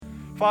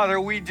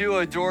Father, we do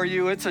adore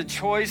you. It's a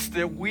choice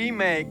that we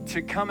make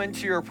to come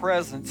into your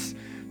presence,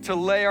 to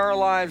lay our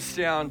lives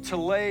down, to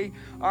lay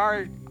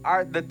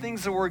the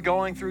things that we're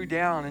going through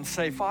down and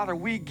say, Father,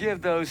 we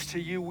give those to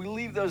you. We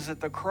leave those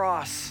at the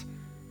cross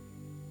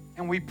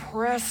and we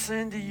press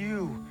into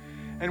you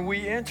and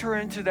we enter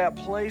into that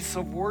place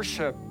of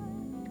worship,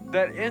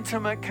 that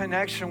intimate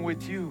connection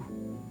with you.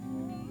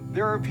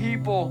 There are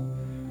people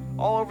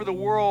all over the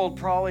world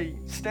probably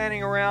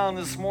standing around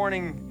this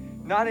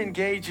morning not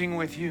engaging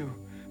with you,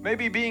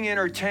 maybe being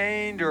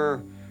entertained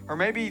or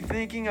maybe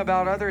thinking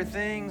about other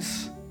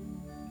things.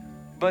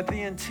 But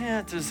the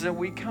intent is that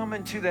we come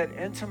into that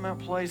intimate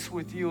place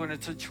with you, and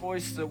it's a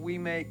choice that we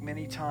make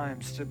many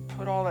times to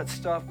put all that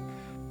stuff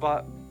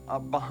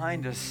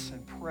behind us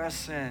and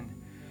press in.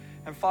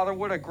 And Father,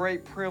 what a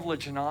great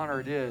privilege and honor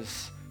it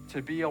is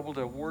to be able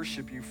to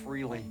worship you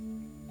freely.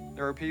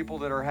 There are people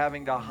that are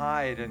having to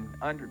hide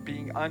and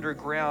being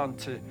underground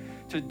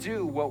to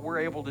do what we're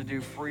able to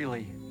do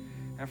freely.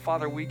 And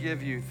Father, we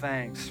give you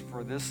thanks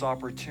for this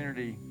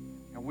opportunity,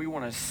 and we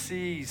want to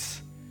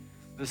seize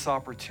this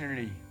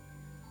opportunity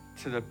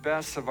to the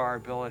best of our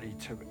ability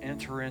to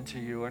enter into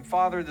you. And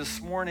Father,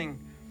 this morning,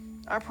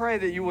 I pray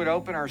that you would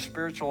open our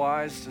spiritual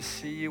eyes to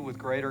see you with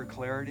greater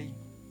clarity,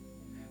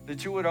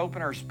 that you would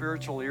open our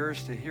spiritual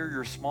ears to hear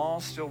your small,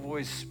 still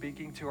voice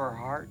speaking to our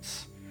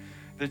hearts,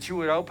 that you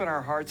would open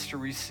our hearts to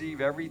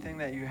receive everything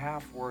that you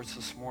have for us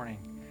this morning,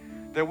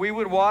 that we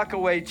would walk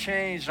away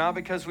changed, not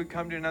because we've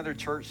come to another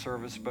church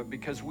service, but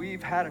because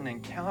we've had an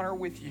encounter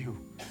with you.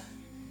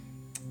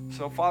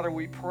 So, Father,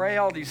 we pray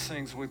all these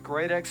things with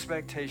great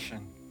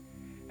expectation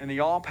in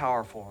the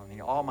all-powerful and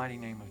the almighty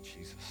name of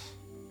Jesus.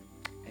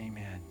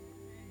 Amen.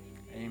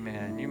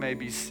 Amen. You may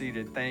be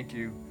seated. Thank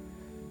you.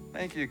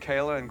 Thank you,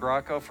 Kayla and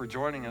Graco, for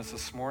joining us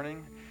this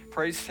morning.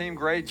 Praise team,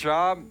 great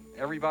job.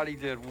 Everybody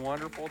did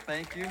wonderful.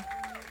 Thank you.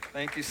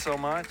 Thank you so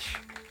much.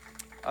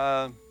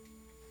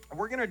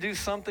 We're going to do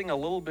something a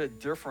little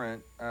bit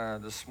different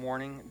this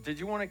morning. Did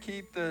you want to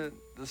keep the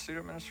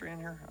student ministry in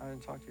here? I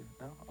didn't talk to you.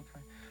 No?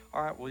 Okay.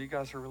 All right. Well, you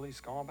guys are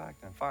released. Go on back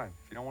then. Fine.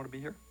 If you don't want to be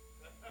here.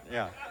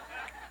 Yeah.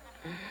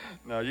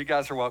 No, you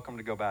guys are welcome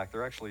to go back.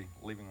 They're actually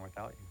leaving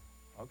without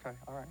you. Okay.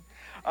 All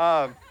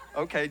right.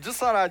 Okay. Just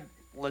thought I'd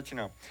let you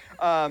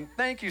know.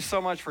 Thank you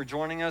so much for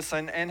joining us,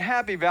 and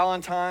happy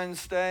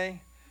Valentine's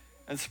Day.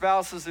 And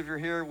spouses, if you're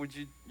here,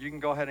 you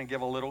can go ahead and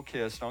give a little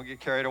kiss. Don't get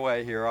carried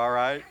away here, all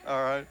right?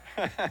 All right.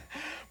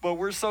 But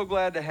we're so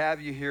glad to have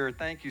you here.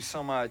 Thank you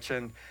so much.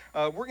 And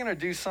we're going to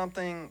do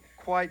something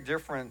quite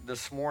different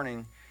this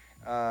morning.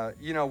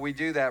 We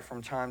do that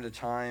from time to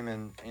time,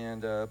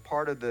 and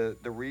part of the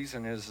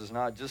reason is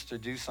not just to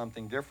do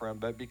something different,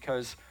 but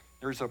because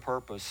there's a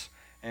purpose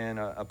and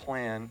a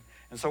plan.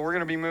 And so we're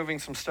going to be moving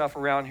some stuff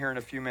around here in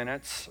a few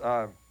minutes.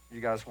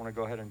 You guys want to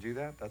go ahead and do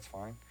that? That's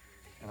fine.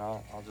 And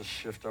I'll just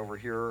shift over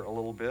here a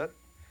little bit.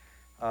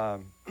 Yeah,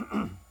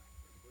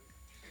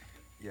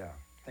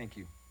 thank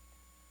you.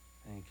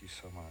 Thank you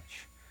so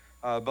much.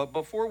 But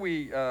before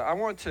I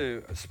want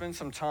to spend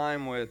some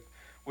time with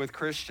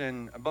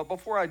Kristhian. But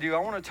before I do, I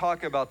want to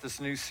talk about this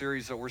new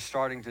series that we're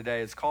starting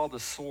today. It's called The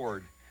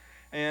Sword.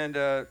 And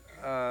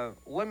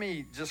let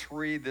me just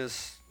read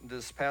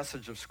this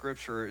passage of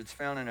Scripture. It's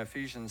found in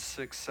Ephesians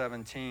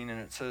 6:17, and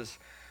it says,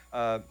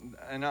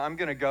 and I'm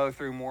going to go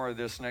through more of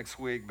this next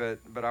week,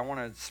 but I want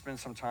to spend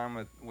some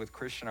time with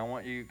Kristhian. I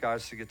want you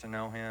guys to get to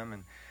know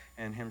him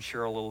and him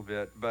share a little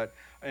bit. But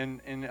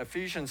in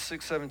Ephesians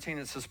 6:17,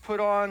 it says, put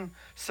on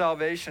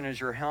salvation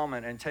as your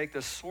helmet and take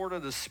the sword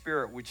of the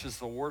Spirit, which is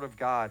the Word of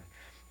God.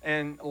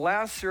 And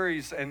last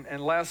series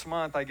and last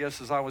month, I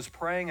guess, as I was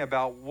praying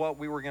about what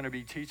we were going to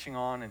be teaching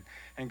on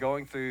and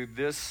going through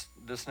this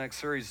next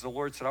series, the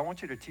Lord said, I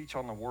want you to teach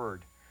on the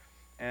Word.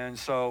 And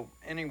so,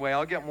 anyway,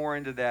 I'll get more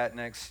into that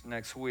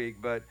next week.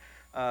 But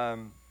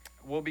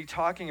we'll be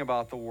talking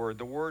about the Word.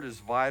 The Word is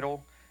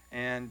vital.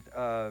 And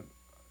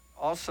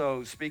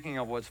also, speaking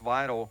of what's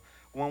vital,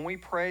 when we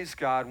praise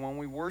God, when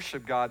we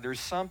worship God, there's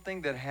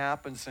something that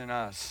happens in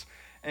us.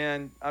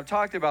 And I've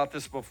talked about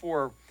this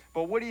before,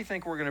 but what do you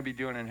think we're going to be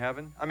doing in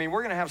heaven? I mean,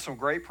 we're going to have some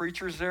great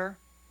preachers there,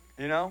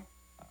 you know?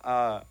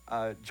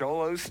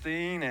 Joel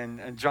Osteen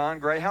and John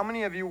Gray. How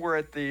many of you were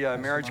at the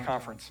marriage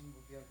conference?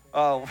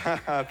 Oh,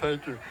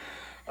 thank you.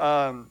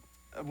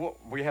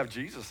 We have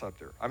Jesus up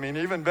there. I mean,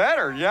 even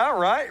better. Yeah,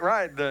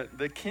 right.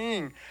 The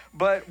King.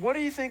 But what do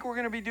you think we're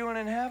going to be doing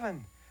in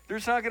heaven?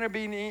 There's not going to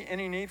be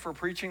any need for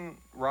preaching,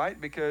 right?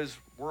 Because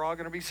we're all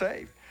going to be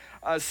saved.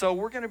 So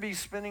we're going to be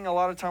spending a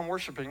lot of time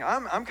worshiping.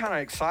 I'm kind of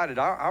excited.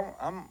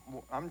 I'm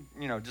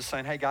just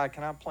saying, hey, God,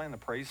 can I play in the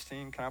praise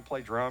team? Can I play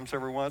drums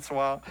every once in a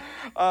while?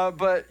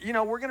 But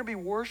we're going to be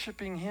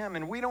worshiping Him,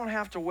 and we don't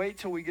have to wait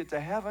till we get to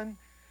heaven.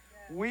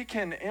 We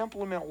can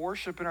implement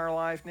worship in our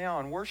life now,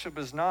 and worship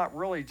is not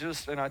really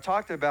just, and I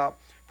talked about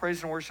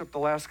praise and worship the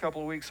last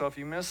couple of weeks, so if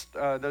you missed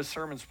those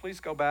sermons, please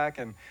go back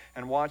and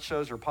watch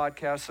those or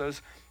podcast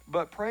those.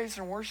 But praise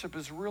and worship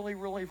is really,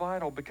 really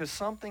vital because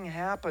something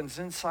happens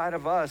inside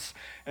of us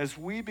as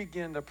we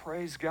begin to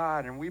praise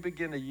God and we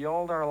begin to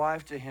yield our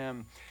life to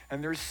Him.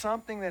 And there's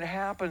something that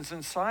happens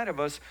inside of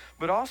us,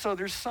 but also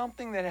there's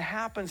something that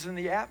happens in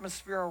the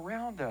atmosphere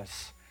around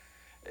us.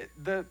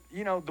 The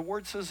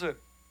Word says that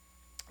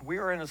we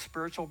are in a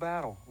spiritual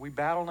battle. We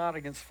battle not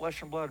against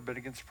flesh and blood, but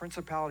against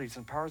principalities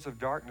and powers of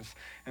darkness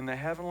in the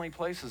heavenly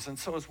places. And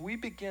so as we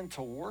begin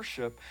to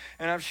worship,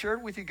 and I've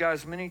shared with you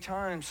guys many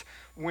times,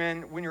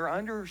 when you're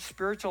under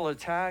spiritual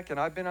attack, and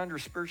I've been under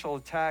spiritual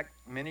attack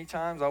many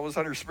times. I was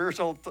under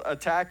spiritual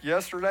attack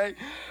yesterday.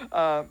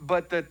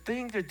 But the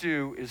thing to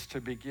do is to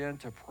begin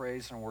to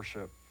praise and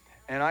worship.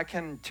 And I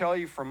can tell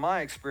you from my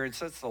experience,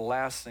 that's the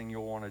last thing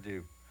you'll want to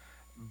do.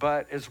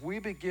 But as we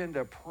begin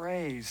to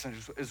praise and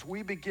as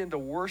we begin to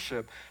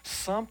worship,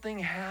 something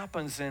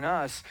happens in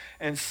us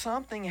and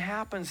something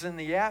happens in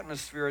the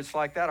atmosphere. It's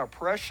like that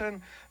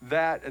oppression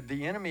that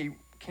the enemy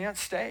can't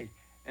stay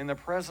in the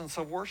presence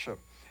of worship.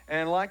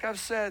 And like I've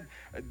said,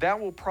 that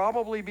will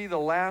probably be the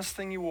last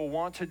thing you will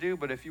want to do.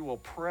 But if you will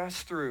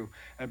press through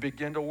and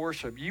begin to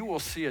worship, you will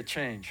see a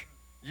change.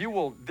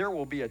 There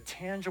will be a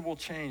tangible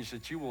change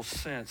that you will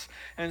sense.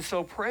 And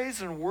so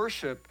praise and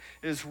worship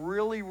is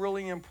really,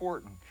 really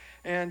important.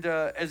 And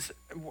as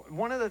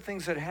one of the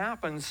things that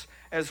happens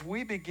as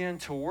we begin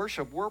to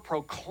worship, we're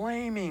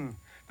proclaiming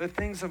the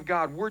things of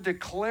God. We're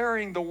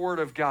declaring the Word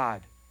of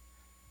God.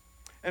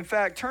 In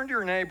fact, turn to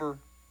your neighbor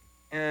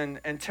and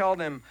tell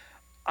them,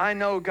 I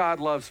know God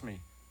loves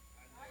me.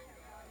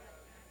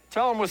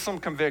 Tell them with some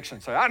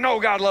conviction. Say, I know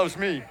God loves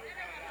me.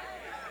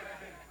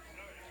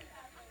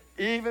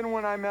 Even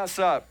when I mess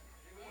up.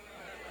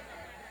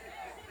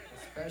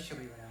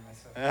 Especially when I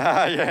mess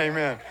up. Yeah,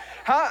 amen.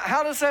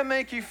 How does that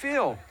make you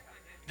feel?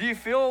 Do you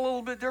feel a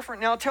little bit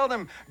different? Now tell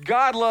them,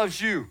 God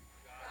loves you.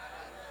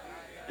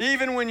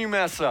 Even when you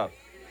mess up.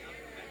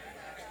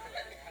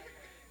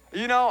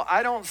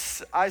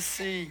 I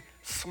see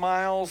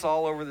smiles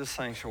all over the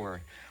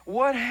sanctuary.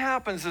 What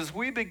happens is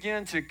we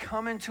begin to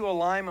come into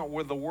alignment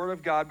with the Word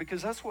of God,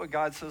 because that's what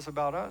God says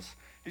about us.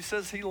 He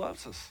says He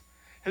loves us.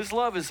 His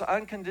love is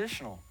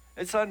unconditional.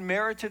 It's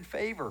unmerited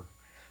favor.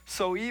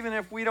 So even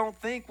if we don't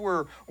think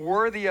we're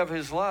worthy of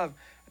His love,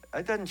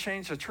 it doesn't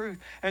change the truth.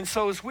 And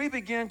so as we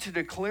begin to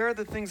declare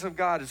the things of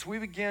God, as we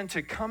begin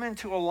to come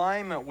into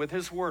alignment with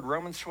His Word,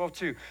 Romans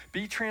 12:2,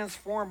 be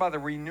transformed by the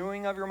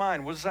renewing of your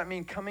mind. What does that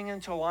mean? Coming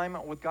into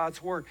alignment with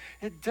God's Word.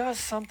 It does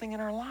something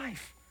in our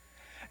life.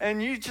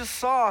 And you just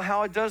saw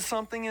how it does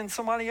something in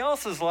somebody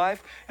else's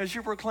life as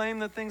you proclaim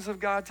the things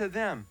of God to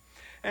them.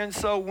 And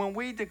so when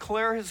we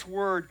declare His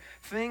Word,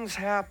 things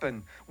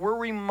happen. We're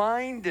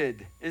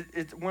reminded,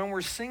 when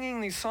we're singing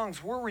these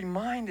songs, we're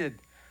reminded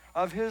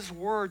of His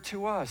Word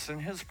to us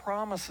and His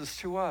promises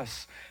to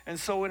us. And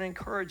so it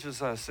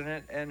encourages us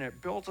and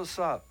it builds us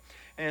up.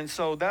 And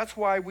so that's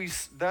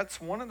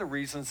one of the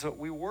reasons that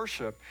we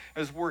worship,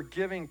 is we're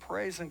giving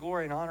praise and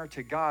glory and honor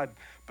to God.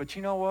 But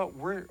you know what?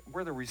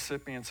 We're the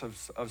recipients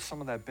of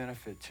some of that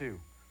benefit too.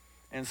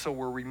 And so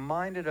we're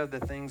reminded of the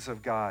things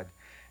of God.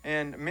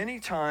 And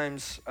many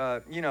times,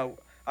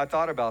 I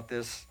thought about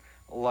this,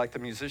 like the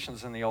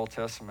musicians in the Old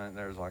Testament.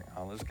 There's like,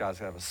 oh, those guys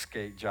have a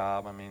skate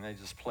job. I mean, they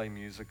just play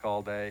music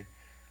all day.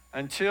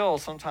 Until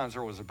sometimes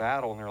there was a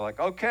battle, and they're like,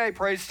 okay,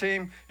 praise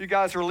team, you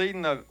guys are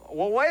leading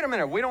well, wait a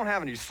minute, we don't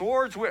have any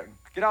swords.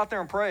 Get out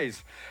there and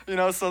praise.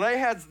 So they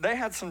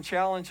had some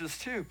challenges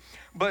too.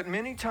 But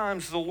many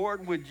times the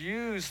Lord would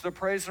use the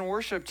praise and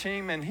worship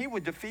team, and He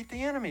would defeat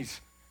the enemies.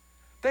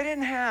 They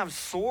didn't have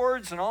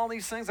swords and all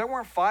these things. They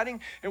weren't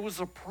fighting. It was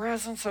the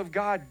presence of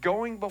God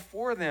going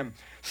before them.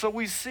 So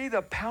we see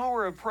the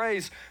power of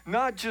praise,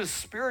 not just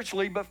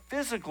spiritually, but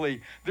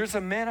physically. There's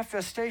a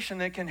manifestation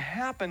that can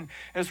happen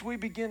as we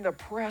begin to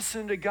press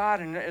into God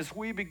and as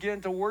we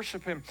begin to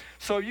worship Him.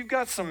 So you've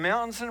got some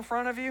mountains in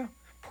front of you.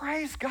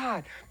 Praise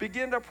God.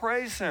 Begin to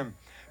praise Him.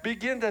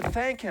 Begin to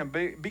thank Him.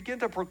 Begin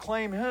to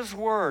proclaim His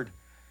Word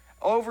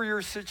over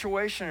your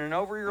situation and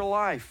over your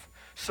life.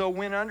 So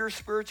when under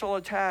spiritual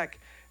attack,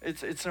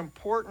 it's an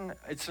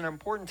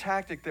important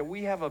tactic that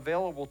we have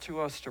available to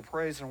us to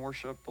praise and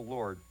worship the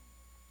Lord.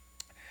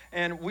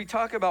 And we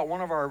talk about one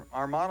of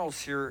our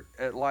mottos here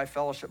at Life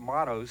Fellowship.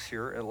 Mottos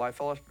here at Life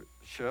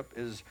Fellowship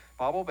is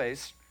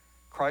Bible-based,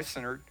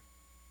 Christ-centered,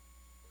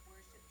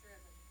 worship-driven.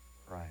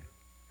 Right.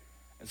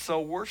 And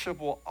so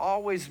worship will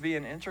always be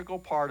an integral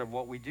part of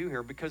what we do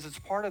here, because it's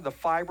part of the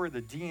fiber,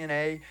 the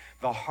DNA,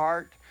 the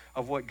heart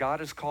of what God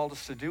has called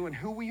us to do and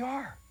who we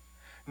are.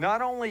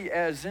 Not only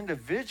as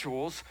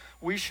individuals,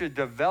 we should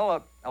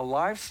develop a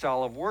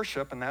lifestyle of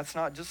worship, and that's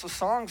not just a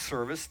song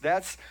service.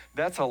 That's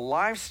a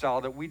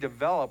lifestyle that we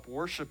develop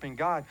worshiping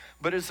God.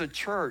 But as a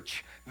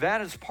church,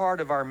 that is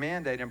part of our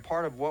mandate, and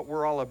part of what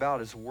we're all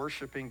about is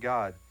worshiping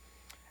God.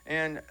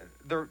 And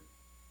let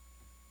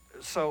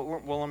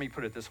me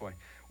put it this way.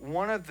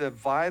 One of the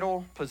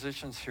vital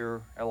positions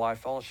here at Life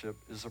Fellowship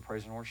is the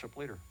praise and worship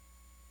leader.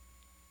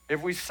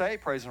 If we say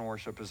praise and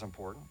worship is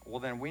important, well,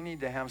 then we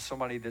need to have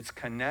somebody that's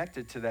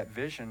connected to that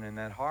vision and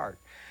that heart.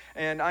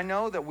 And I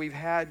know that we've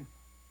had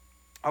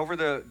over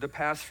the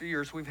past few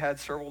years, we've had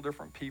several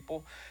different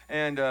people.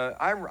 And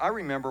I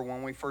remember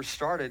when we first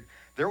started,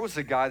 there was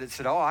a guy that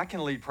said, oh, I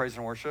can lead praise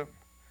and worship.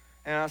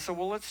 And I said,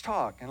 well, let's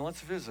talk and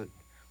let's visit.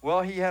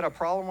 Well, he had a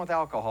problem with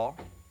alcohol.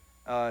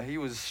 He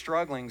was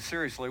struggling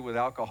seriously with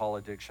alcohol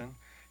addiction.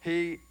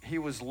 He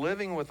was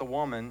living with a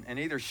woman, and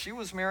either she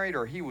was married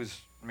or he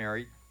was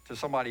married to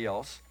somebody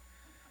else.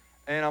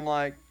 And I'm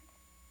like,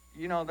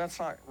 that's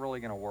not really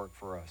going to work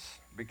for us,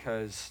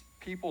 because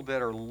people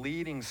that are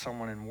leading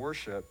someone in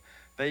worship,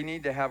 they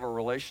need to have a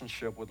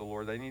relationship with the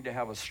Lord. They need to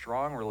have a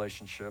strong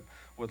relationship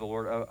with the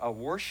Lord. A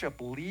worship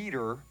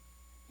leader,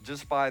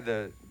 just by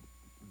the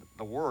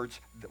words,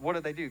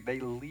 what do? They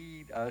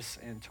lead us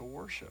into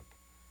worship.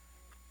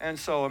 And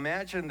so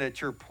imagine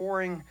that you're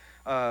pouring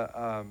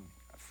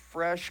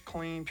fresh,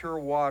 clean, pure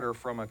water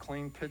from a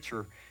clean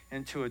pitcher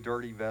into a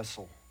dirty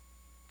vessel.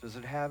 Does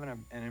it have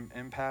an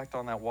impact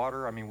on that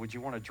water? I mean, would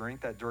you want to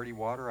drink that dirty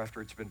water after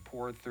it's been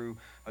poured through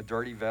a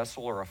dirty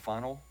vessel or a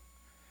funnel?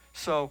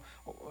 So,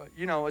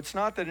 it's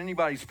not that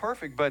anybody's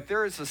perfect, but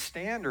there is a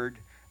standard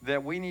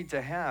that we need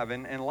to have.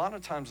 And a lot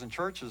of times in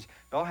churches,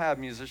 they'll have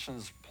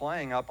musicians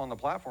playing up on the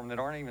platform that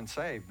aren't even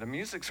saved. The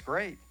music's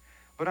great,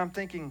 but I'm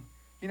thinking,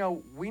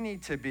 we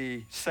need to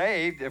be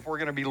saved if we're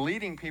going to be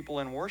leading people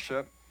in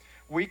worship.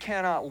 We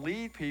cannot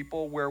lead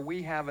people where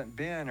we haven't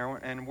been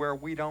and where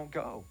we don't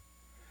go.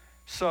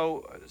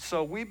 So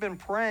we've been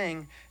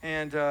praying,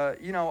 and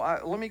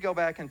let me go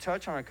back and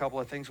touch on a couple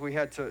of things. We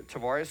had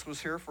Tavares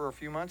was here for a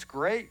few months.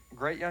 Great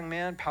young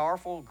man,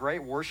 powerful,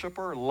 great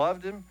worshiper,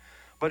 loved him,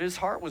 but his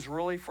heart was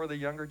really for the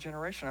younger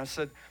generation. I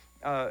said,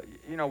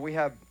 we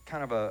have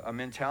kind of a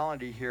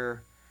mentality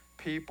here.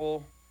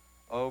 People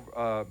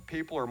are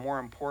more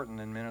important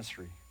than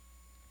ministry.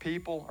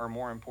 People are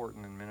more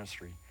important than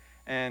ministry.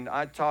 And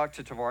I talked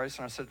to Tavares,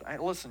 and I said, hey,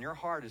 listen, your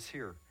heart is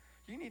here.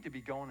 You need to be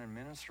going and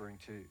ministering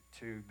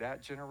to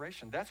that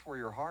generation. That's where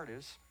your heart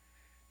is.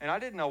 And I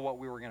didn't know what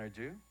we were going to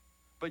do.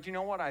 But you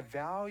know what? I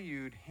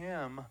valued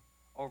him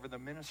over the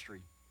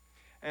ministry.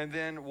 And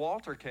then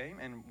Walter came,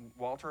 and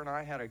Walter and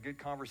I had a good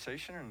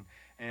conversation.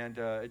 And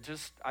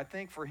I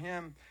think for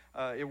him,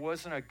 it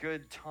wasn't a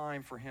good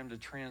time for him to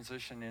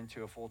transition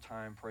into a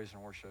full-time praise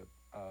and worship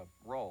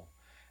role.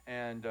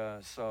 And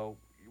so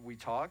we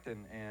talked,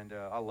 and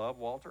I love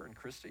Walter and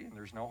Christy, and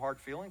there's no hard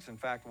feelings. In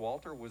fact,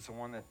 Walter was the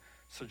one that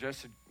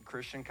suggested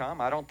Kristhian come.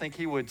 I don't think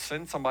he would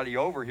send somebody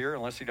over here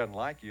unless he doesn't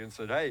like you and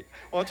said, hey,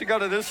 why don't you go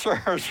to this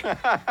church?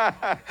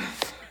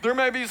 There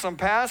may be some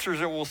pastors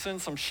that will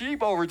send some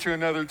sheep over to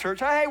another church.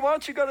 Hey, why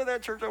don't you go to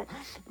that church?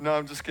 No,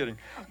 I'm just kidding.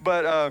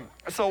 But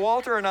so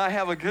Walter and I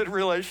have a good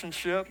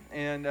relationship,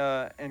 and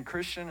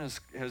Kristhian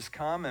has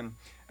come,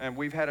 and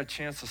we've had a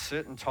chance to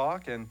sit and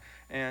talk,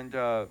 and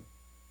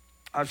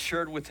I've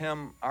shared with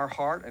him our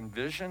heart and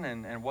vision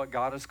and what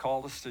God has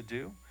called us to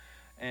do.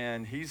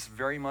 And he's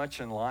very much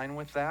in line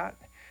with that.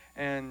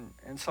 And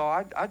so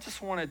I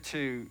just wanted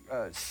to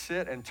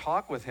sit and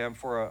talk with him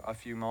for a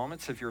few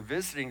moments. If you're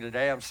visiting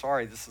today, I'm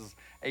sorry, this is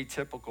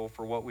atypical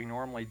for what we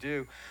normally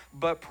do.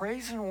 But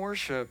praise and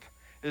worship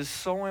is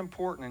so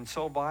important and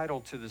so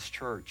vital to this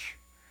church.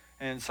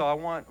 And so I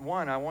want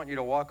you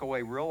to walk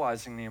away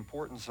realizing the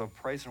importance of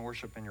praise and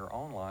worship in your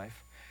own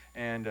life,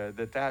 and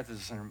that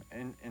is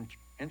an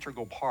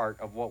integral part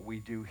of what we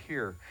do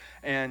here.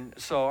 And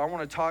so I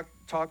want to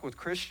talk with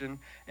Kristhian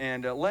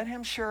and let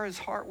him share his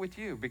heart with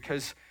you,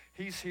 because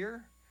he's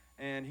here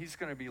and he's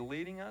going to be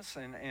leading us,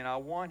 and I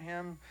want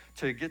him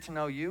to get to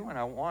know you, and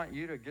I want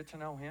you to get to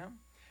know him.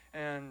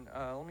 And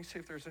let me see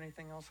if there's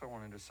anything else I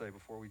wanted to say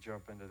before we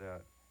jump into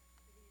that.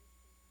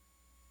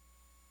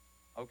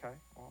 Okay,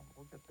 well,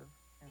 we'll get there.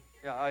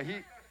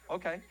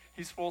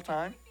 He's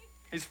full-time.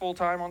 He's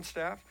full-time on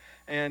staff.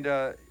 And,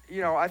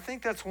 I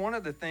think that's one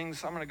of the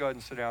things. I'm going to go ahead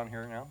and sit down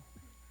here now.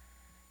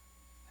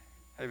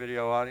 Hey,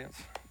 video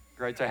audience.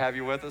 Great to have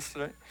you with us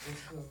today. This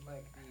feels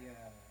like the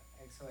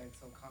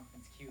XOXO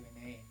conference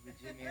Q&A with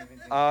Jimmy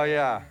Evans. Oh,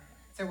 yeah.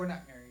 So we're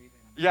not married.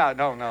 Yeah,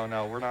 no,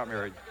 we're not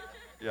married.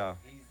 Yeah.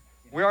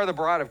 We are the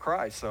bride of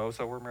Christ, so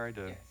we're married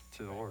to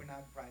the Lord. We're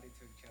not brided to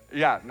each other.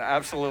 Yeah, no,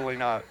 absolutely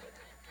not.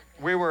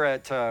 We were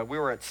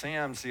at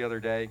Sam's the other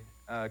day.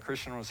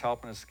 Kristhian was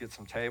helping us get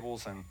some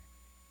tables,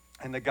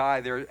 and the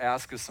guy there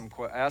asked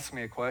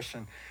me a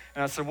question,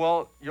 and I said,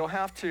 "Well, you'll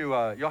have to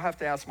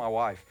ask my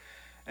wife."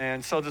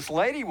 And so this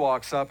lady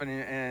walks up,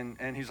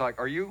 and he's like,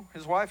 "Are you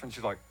his wife?" And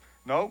she's like,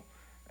 "No."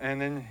 And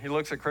then he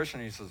looks at Kristhian,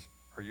 and he says,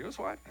 "Are you his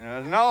wife?" And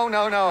I said, No.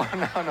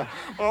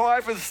 My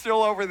wife is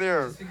still over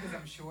there. Just because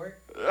I'm short.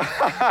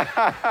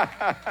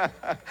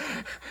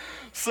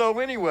 So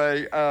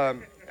anyway,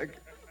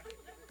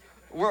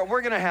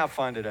 we're gonna have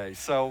fun today.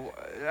 So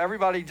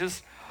everybody,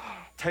 just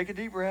take a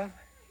deep breath.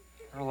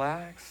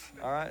 Relax.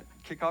 All right.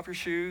 Kick off your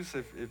shoes.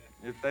 If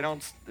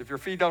your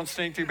feet don't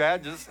stink too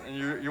bad,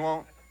 and you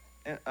won't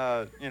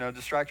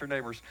distract your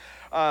neighbors.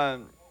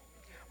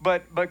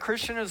 But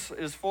Kristhian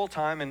is full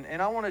time,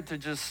 and I wanted to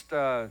just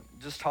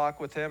talk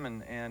with him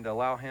and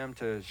allow him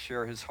to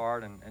share his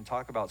heart and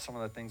talk about some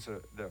of the things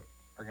that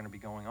are going to be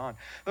going on.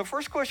 The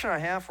first question I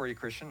have for you,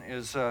 Kristhian,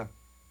 is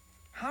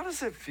how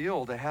does it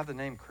feel to have the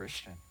name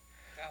Christian?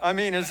 I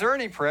mean, is there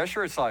any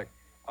pressure? It's like,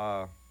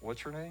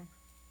 what's your name?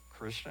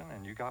 Christian,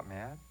 and you got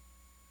mad?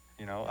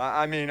 You know,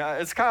 I mean,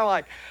 it's kind of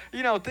like,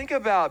 you know, think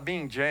about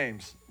being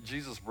James,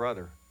 Jesus'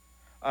 brother.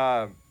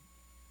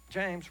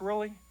 James,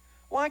 really?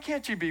 Why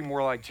can't you be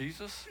more like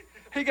Jesus?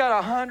 He got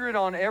 100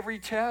 on every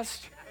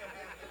test.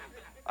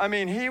 I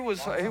mean, he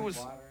was,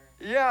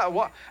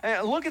 yeah.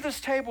 And look at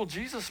this table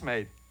Jesus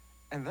made.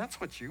 And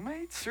that's what you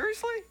made?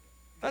 Seriously?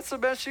 That's the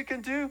best you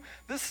can do?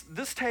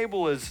 This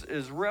table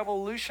is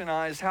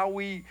revolutionized how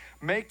we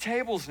make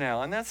tables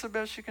now. And that's the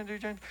best you can do,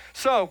 James?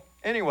 So,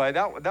 anyway,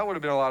 that would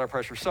have been a lot of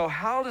pressure. So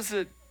how does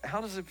it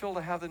feel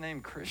to have the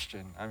name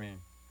Christian? I mean.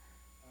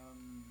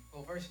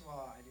 Well, first of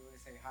all, I do want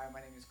to say, hi,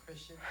 my name is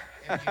Kristhian.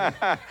 If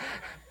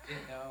you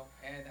didn't know.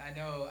 And I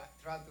know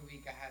throughout the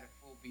week I had a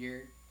full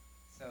beard.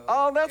 So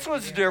oh, that's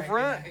what's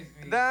different.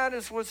 That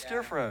is what's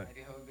different. I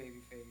do have a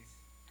baby face.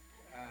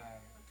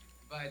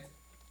 But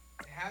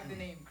to have the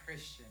name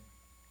Christian,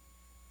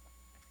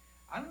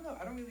 I don't know.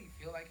 I don't really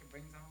feel like it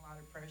brings on a lot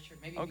of pressure.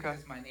 Maybe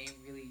because my name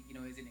really,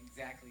 isn't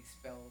exactly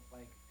spelled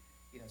like,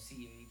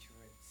 CH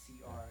or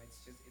CR.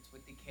 It's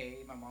with the K.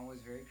 My mom was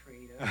very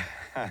creative.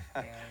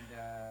 And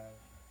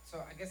so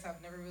I guess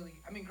I've never really,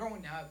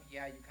 growing up,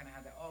 yeah, you kind of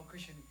had that,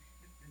 Christian,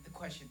 the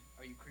question,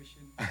 are you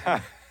Christian?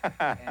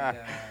 And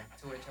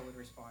to which I would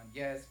respond,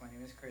 yes, my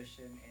name is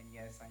Christian, and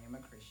yes, I am a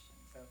Christian.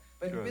 So,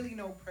 but Good. Really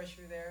no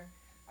pressure there.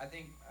 I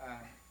think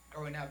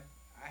growing up,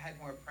 I had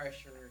more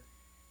pressure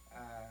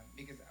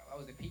because I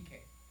was a PK.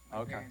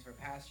 My parents were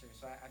pastors,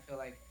 so I feel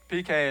like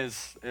PK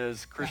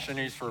is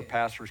Christianese for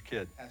pastor's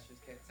kid. Pastor's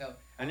kid. So,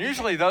 and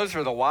usually those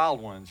are the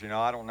wild ones,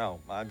 I don't know.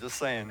 I'm just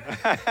saying.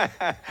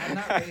 I'm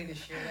not ready to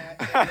share that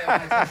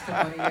my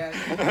testimony yet.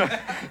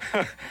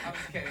 I'm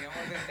just kidding. I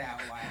wasn't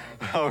that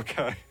wild.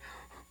 Okay.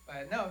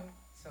 But no,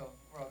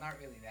 not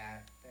really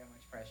that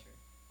much pressure.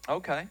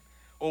 Okay.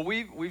 Well,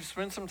 we've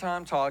spent some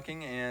time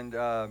talking, and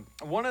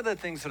one of the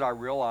things that I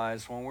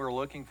realized when we were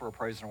looking for a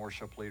praise and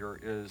worship leader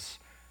is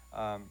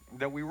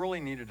that we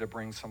really needed to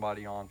bring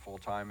somebody on full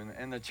time.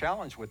 And the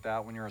challenge with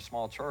that when you're a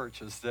small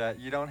church is that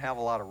you don't have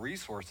a lot of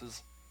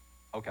resources,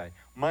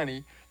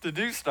 money, to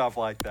do stuff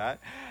like that.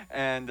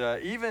 And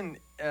even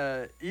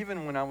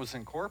when I was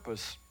in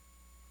Corpus,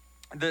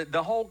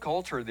 the whole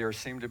culture there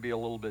seemed to be a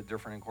little bit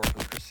different in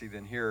Corpus Christi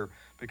than here,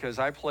 because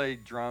I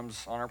played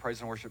drums on our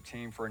praise and worship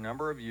team for a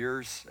number of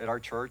years at our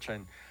church,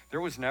 and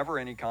there was never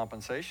any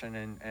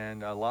compensation.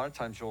 And a lot of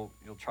times you'll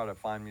try to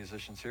find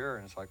musicians here,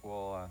 and it's like,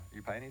 well,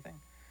 you pay anything?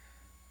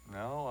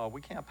 No,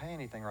 we can't pay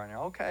anything right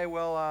now. Okay,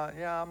 well,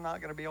 yeah, I'm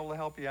not going to be able to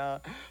help you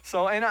out.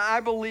 So, and I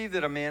believe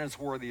that a man is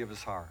worthy of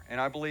his hire, and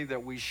I believe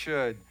that we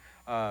should.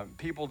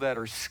 People that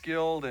are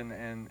skilled and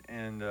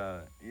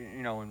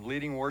in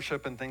leading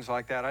worship and things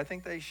like that, I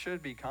think they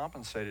should be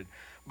compensated.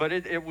 But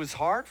it was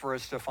hard for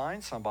us to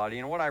find somebody.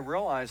 And what I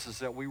realized is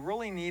that we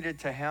really needed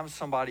to have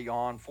somebody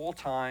on full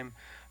time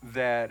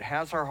that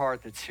has our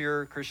heart, that's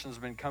here. Christian's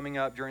been coming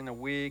up during the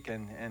week,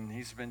 and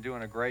he's been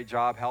doing a great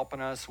job helping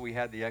us. We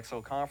had the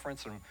XO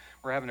conference, and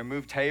we're having to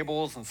move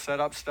tables and set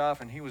up stuff,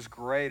 and he was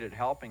great at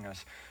helping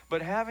us.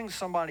 But having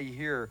somebody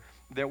here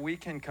that we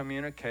can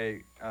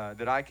communicate,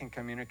 that I can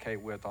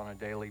communicate with on a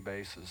daily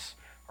basis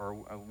or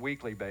a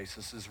weekly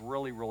basis is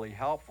really, really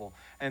helpful.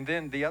 And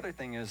then the other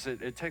thing is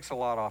it takes a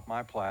lot off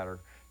my platter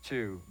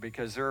too,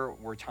 because there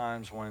were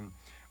times when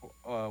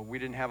we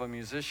didn't have a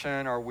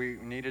musician or we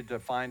needed to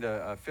find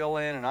a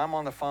fill-in, and I'm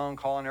on the phone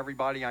calling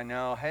everybody I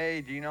know,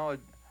 hey, do you know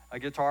a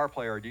guitar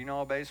player? Do you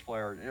know a bass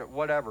player?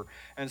 Whatever.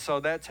 And so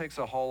that takes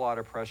a whole lot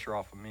of pressure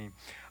off of me.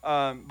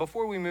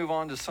 Before we move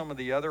on to some of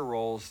the other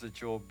roles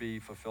that you'll be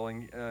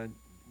fulfilling,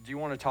 do you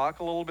want to talk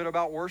a little bit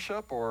about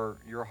worship or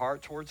your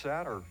heart towards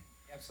that? Or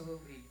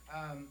Absolutely.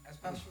 As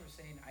Pastor was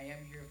saying, I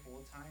am here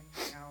full-time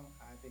now.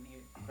 I've been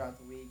here throughout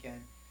the week.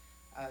 And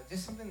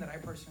just something that I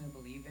personally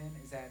believe in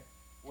is that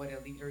what a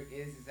leader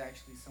is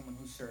actually someone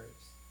who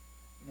serves.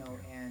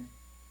 And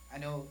I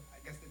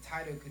guess the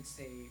title could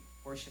say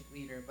worship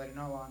leader, but in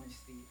all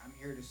honesty, I'm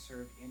here to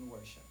serve in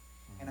worship.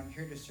 And I'm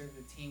here to serve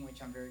the team,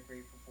 which I'm very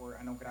grateful for.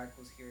 I know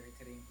Graco's here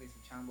today in place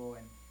of Chambo,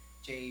 and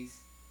Jay's.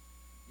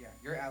 Yeah,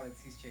 you're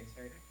Alex, he's Jay's,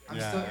 right?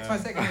 It's my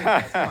second year,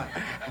 guys, come on.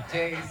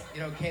 Jay's,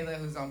 Kayla,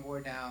 who's on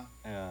board now,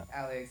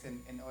 Alex,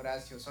 and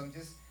Horacio. So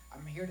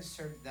I'm here to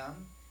serve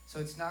them. So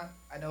it's not,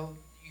 I know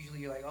usually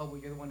you're like, oh, well,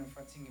 you're the one in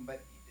front singing,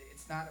 but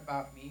it's not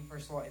about me.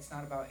 First of all, it's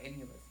not about any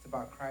of us. It's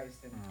about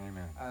Christ. And,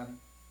 Amen.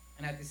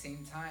 And at the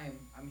same time,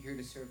 I'm here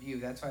to serve you.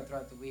 That's why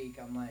throughout the week,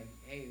 I'm like,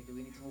 hey, do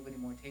we need to move any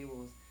more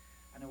tables?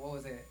 I know, what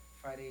was it?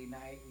 Friday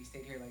night, we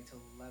stayed here like till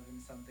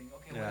 11 something.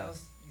 Okay, what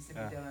else needs to be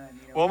done?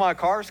 Well, my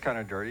car's kind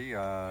of dirty.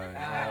 No,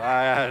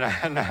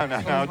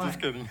 just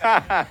kidding.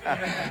 But,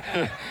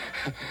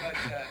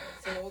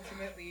 so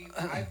ultimately,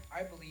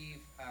 I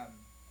believe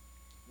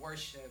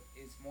worship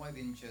is more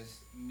than just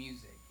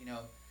music.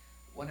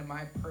 One of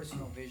my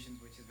personal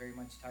visions, which is very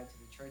much tied to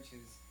the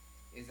churches,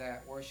 is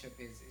that worship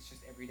is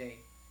just every day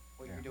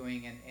what you're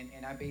doing.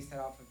 And I base that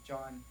off of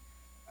John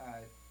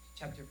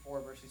chapter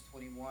 4, verses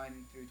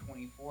 21 through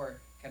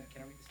 24. Can I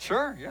read this?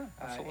 Sure, yeah,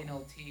 absolutely.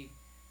 NLT.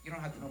 You don't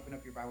have to open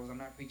up your Bibles. I'm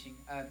not preaching.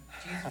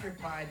 Jesus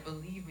replied,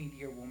 "Believe me,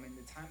 dear woman,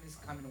 the time is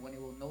coming when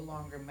it will no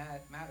longer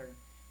matter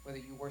whether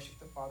you worship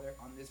the Father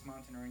on this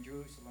mountain or in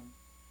Jerusalem.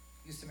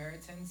 You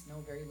Samaritans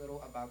know very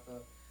little about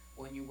the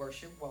one you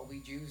worship, while we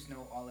Jews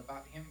know all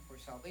about him, for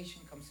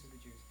salvation comes to the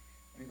Jews."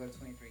 Let me go to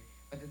 23.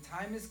 "But the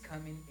time is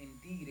coming,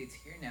 indeed, it's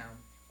here now,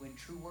 when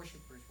true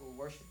worshipers will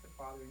worship the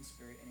Father in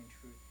spirit and in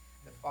truth.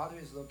 The Father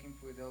is looking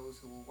for those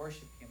who will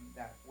worship him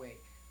that way.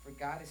 For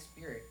God is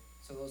spirit,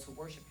 so those who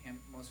worship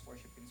him must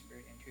worship in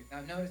spirit and truth." Now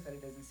notice that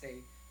it doesn't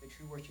say the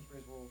true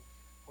worshipers will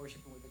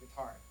worship him with the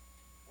guitar,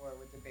 or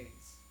with the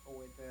bass, or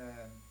with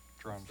the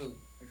drums, flute,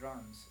 or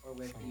drums, or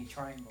with the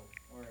triangle,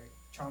 or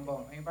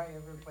trombone. Anybody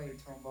ever played a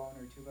trombone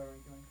or tuba or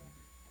anything like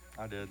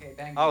that? I did.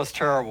 Okay, I was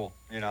terrible.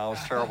 I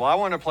was terrible. I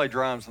wanted to play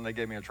drums, and they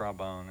gave me a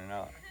trombone, and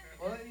well,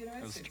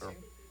 it was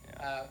terrible. Too.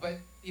 Yeah. But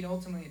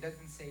ultimately, it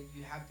doesn't say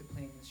you have to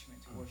play an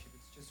instrument to worship.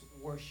 It's just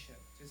worship.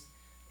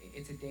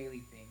 It's a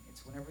daily thing.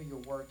 It's whenever you're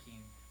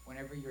working,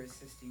 whenever you're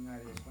assisting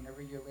others,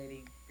 whenever you're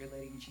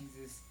letting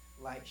Jesus'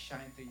 light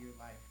shine through your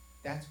life.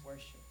 That's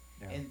worship.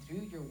 Yeah. And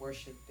through your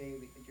worship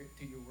daily,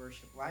 through your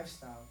worship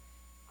lifestyle,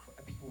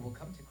 people will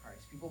come to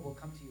Christ. People will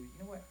come to you.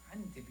 You know what? I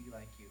need to be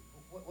like you.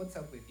 What's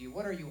up with you?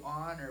 What are you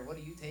on, or what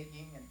are you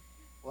taking? And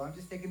well, I'm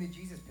just taking the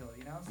Jesus pill. So,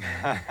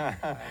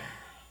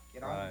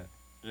 get on. Right.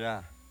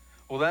 Yeah.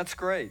 Well, that's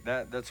great.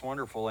 That's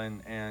wonderful.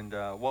 And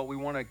what we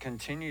want to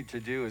continue to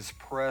do is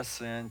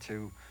press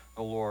into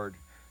the Lord.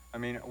 I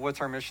mean,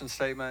 what's our mission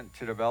statement?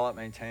 To develop,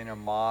 maintain,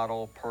 and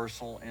model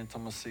personal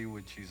intimacy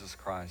with Jesus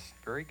Christ.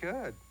 Very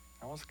good.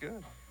 That was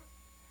good.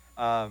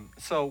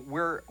 So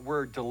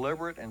we're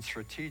deliberate and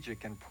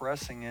strategic in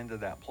pressing into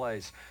that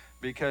place,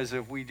 because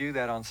if we do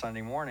that on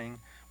Sunday morning,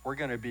 we're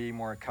going to be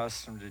more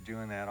accustomed to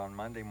doing that on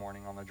Monday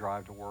morning on the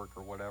drive to work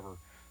or whatever.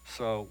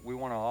 So we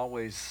want to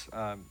always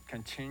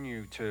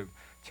continue to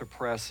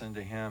press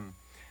into him.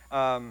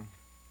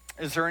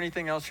 Is there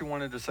anything else you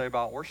wanted to say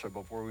about worship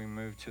before we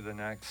move to the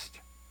next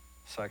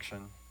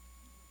section?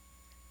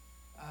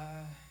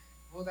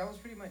 Well, that was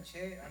pretty much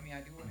it. I mean,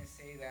 I do want to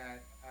say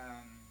that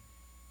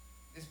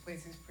this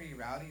place is pretty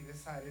rowdy.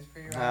 This side is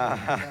pretty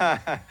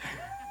rowdy.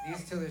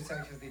 These two other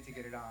sections need to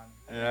get it on.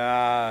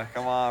 Yeah,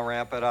 come on,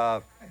 ramp it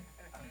up.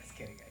 I'm just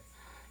kidding,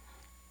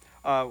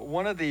 guys.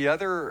 One of the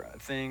other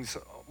things,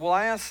 well,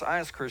 I asked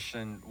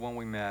Kristhian when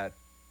we met,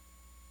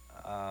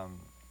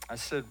 I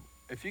said,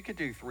 if you could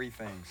do three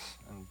things,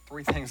 and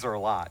three things are a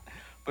lot,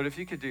 but if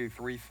you could do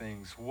three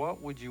things, what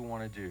would you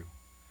want to do?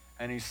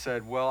 And he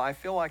said, well, I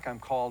feel like I'm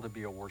called to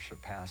be a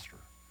worship pastor.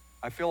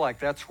 I feel like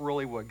that's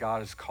really what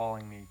God is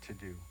calling me to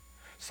do.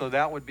 So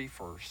that would be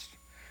first.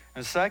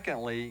 And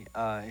secondly,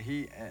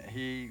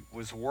 he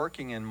was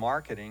working in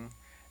marketing,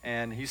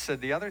 and he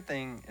said the other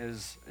thing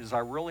is I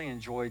really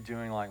enjoy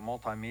doing like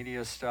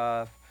multimedia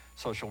stuff,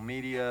 social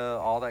media,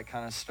 all that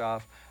kind of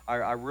stuff.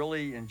 I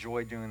really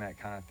enjoy doing that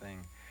kind of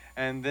thing.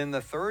 And then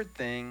the third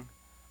thing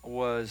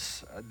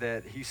was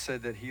that he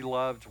said that he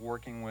loved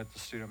working with the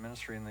student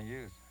ministry and the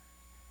youth.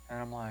 And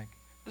I'm like,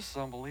 this is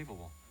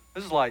unbelievable.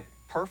 This is like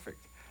perfect.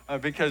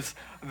 Because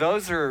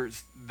those are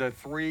the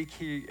three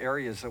key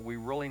areas that we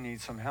really need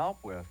some help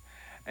with.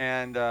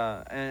 And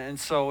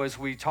so as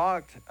we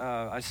talked,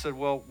 I said,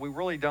 well, we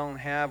really don't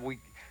have,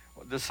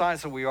 the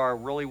size that we are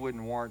really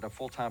wouldn't warrant a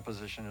full-time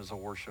position as a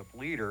worship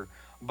leader.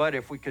 But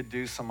if we could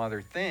do some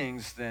other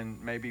things, then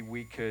maybe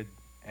we could,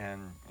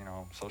 and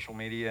social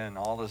media and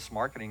all this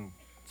marketing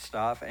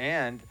stuff,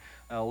 and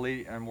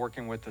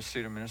working with the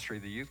student ministry,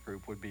 the youth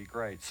group would be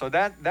great. So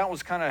that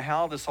was kind of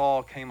how this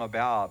all came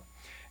about.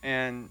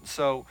 And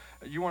so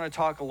you want to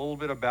talk a little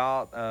bit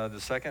about the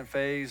second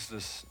phase,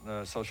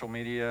 the social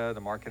media, the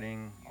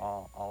marketing,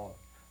 all.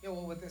 Yeah,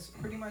 well, with this,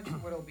 pretty much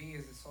what it'll be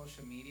is the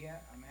social media.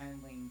 I'm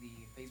handling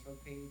the Facebook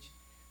page.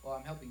 Well,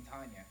 I'm helping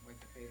Tanya with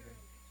the Facebook.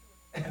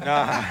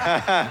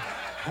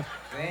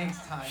 Thanks,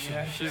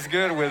 Tanya. She's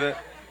good with it.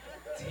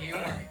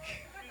 Teamwork.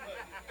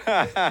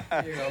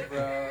 Here you go,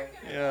 bro.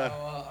 Yeah. So,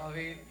 I'll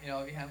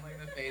be handling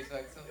the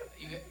Facebook. So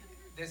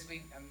this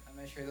week, I'm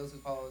not sure those who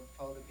follow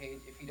the page.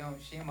 If you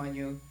don't, shame on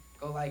you.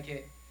 Go like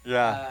it.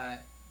 Yeah.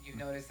 You've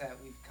noticed that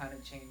we've kind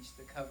of changed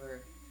the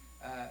cover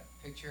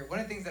picture. One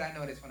of the things that I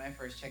noticed when I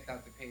first checked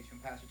out the page, when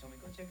Pastor told me,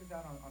 go check us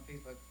out on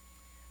Facebook,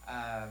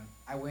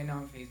 I went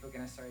on Facebook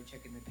and I started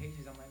checking the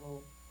pages. I'm like,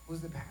 well,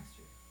 who's the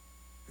pastor?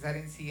 Because I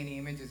didn't see any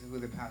images of who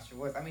the pastor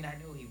was. I mean, I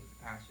knew he was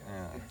the pastor.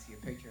 I just didn't see a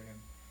picture of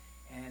him.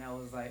 And I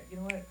was like, you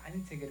know what? I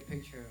need to get a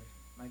picture of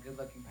my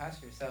good-looking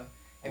pastor. So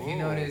if you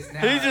notice now...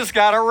 He just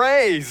got a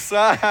raise. See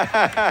what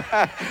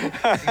I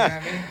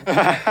mean?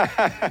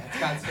 That's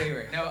God's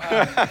favorite. No,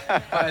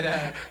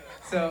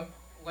 so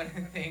one of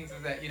the things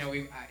is that,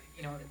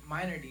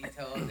 minor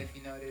details, if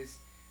you notice,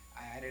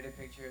 I added a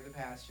picture of the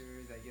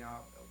pastors that,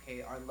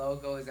 okay, our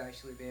logo is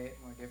actually a bit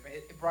more different.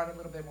 It brought a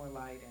little bit more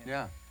light.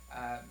 And,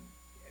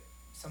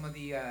 some of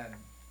the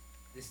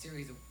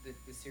series for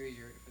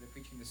the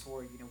Preaching the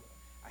Sword,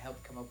 I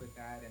helped come up with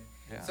that. And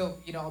so,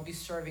 I'll be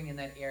serving in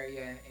that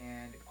area,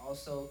 and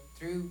also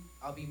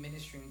I'll be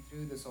ministering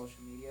through the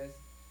social medias,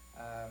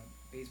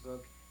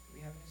 Facebook, Do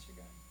we have an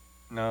Instagram?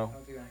 No, I don't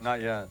think we have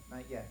not yet.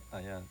 Not yet.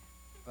 Not yet.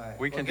 But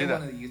We can get do that.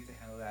 one of the youth to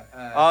handle that.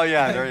 Oh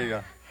yeah, there you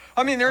go.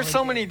 I mean, there's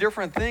so LinkedIn. many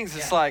different things.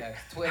 It's Yeah, like,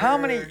 Twitter, how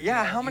many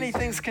YouTube.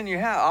 things can you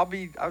have? I'll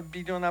be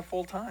doing that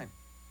full time.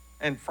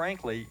 And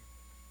frankly,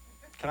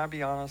 can I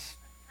be honest?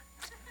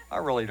 I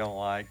really don't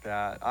like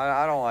that.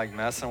 I don't like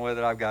messing with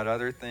it. I've got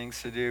other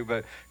things to do.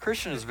 But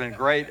Kristhian has been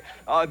great.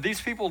 These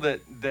people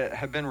that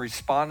have been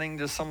responding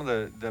to some of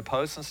the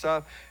posts and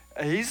stuff,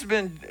 you've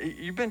been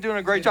doing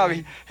a great job.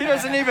 He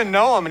doesn't even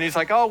know them, and he's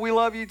like, "Oh, we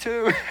love you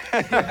too."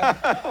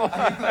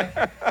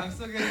 Yeah. I'm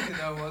still getting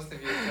to know most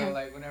of you. So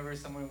like whenever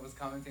someone was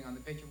commenting on the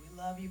picture, "We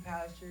love you,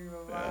 Pastor,"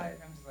 blah, blah,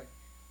 and I'm just like,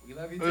 "We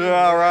love you too."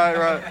 Yeah,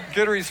 right.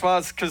 Good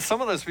response, because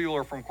some of those people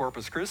are from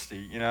Corpus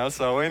Christi,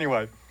 So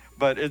anyway,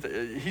 but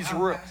he's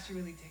real. Pastor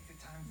really take the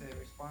time to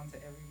respond to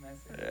every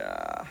message.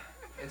 Yeah.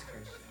 It's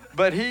Christian.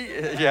 But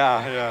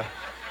yeah.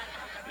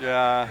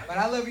 But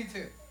I love you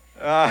too.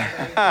 Just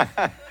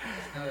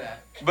know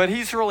that. But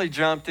he's really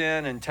jumped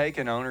in and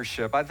taken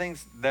ownership. I think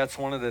that's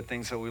one of the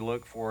things that we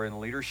look for in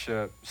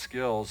leadership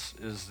skills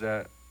is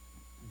that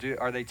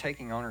are they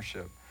taking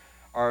ownership?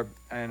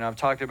 And I've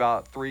talked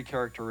about 3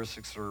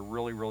 characteristics that are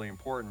really, really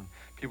important.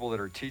 People that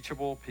are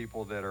teachable,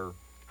 people that are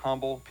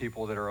humble,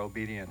 people that are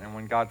obedient. And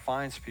when God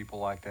finds people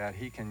like that,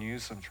 he can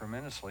use them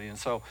tremendously. And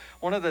so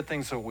one of the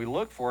things that we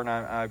look for,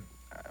 and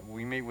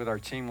we meet with our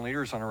team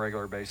leaders on a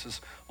regular basis,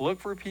 look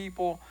for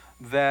people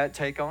that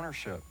take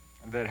ownership,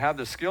 that have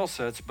the skill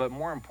sets, but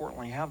more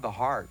importantly, have the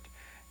heart,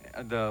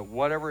 the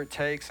whatever it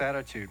takes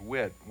attitude,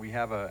 WIT. We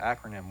have an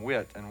acronym,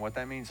 WIT, and what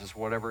that means is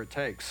whatever it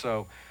takes.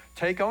 So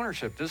take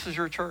ownership. This is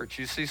your church.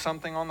 You see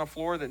something on the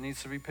floor that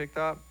needs to be picked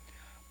up,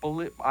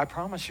 I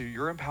promise you,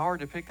 you're empowered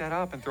to pick that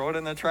up and throw it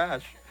in the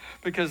trash,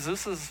 because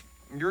this is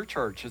your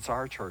church. It's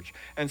our church.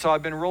 And so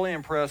I've been really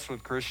impressed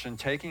with Kristhian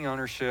taking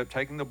ownership,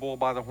 taking the bull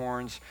by the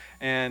horns.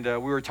 And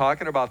we were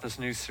talking about this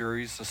new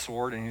series, The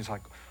Sword, and he's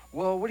like,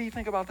 well, what do you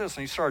think about this?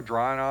 And he started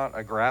drawing out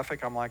a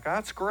graphic. I'm like,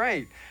 that's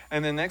great.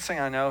 And then next thing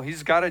I know,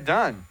 he's got it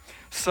done.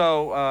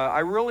 So I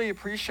really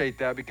appreciate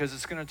that, because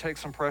it's going to take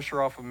some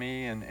pressure off of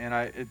me, and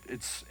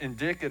it's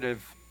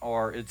indicative,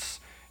 or it's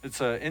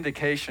an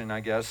indication,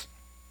 indication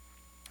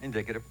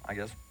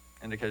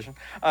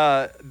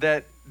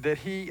that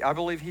I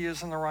believe he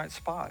is in the right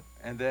spot,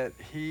 and that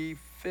he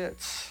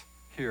fits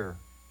here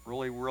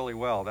really, really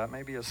well. That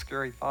may be a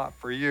scary thought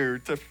for you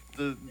to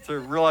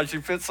realize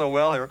you fit so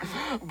well here,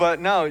 but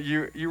no,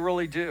 you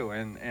really do,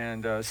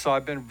 and so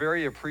I've been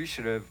very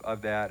appreciative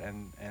of that,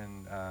 and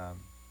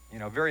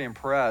very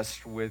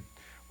impressed with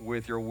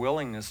your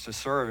willingness to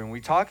serve. And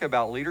we talk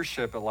about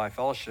leadership at Life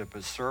Fellowship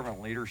as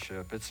servant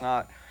leadership. It's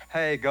not,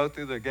 hey, go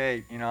through the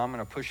gate, I'm going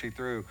to push you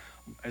through.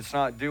 It's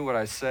not do what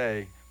I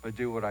say, but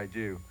do what I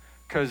do.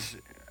 Because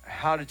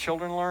how do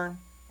children learn?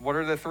 What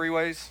are the 3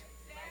 ways?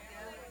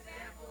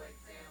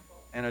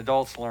 And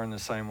adults learn the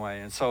same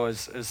way. And so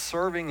as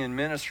serving in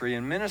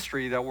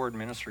ministry, that word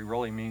ministry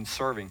really means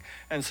serving.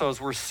 And so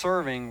as we're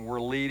serving,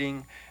 we're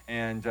leading,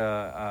 and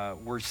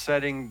we're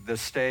setting the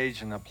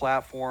stage and the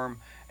platform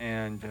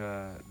and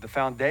the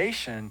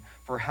foundation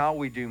for how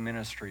we do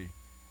ministry.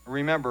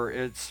 Remember,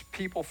 it's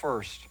people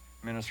first,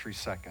 ministry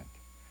second.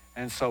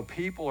 And so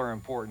people are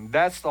important.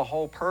 That's the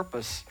whole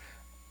purpose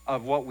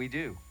of what we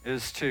do,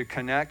 is to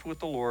connect with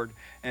the Lord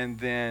and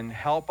then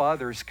help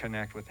others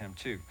connect with him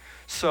too.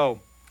 So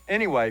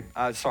anyway,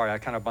 sorry, I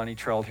kind of bunny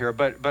trailed here,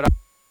 but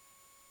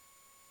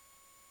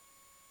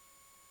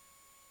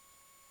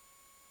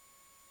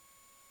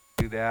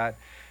do that.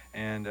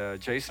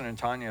 And Jason and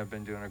Tanya have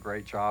been doing a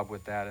great job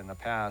with that in the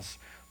past,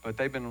 but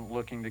they've been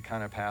looking to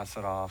kind of pass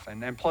it off.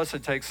 And plus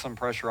it takes some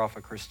pressure off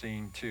of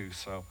Christine too.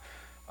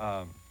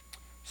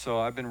 So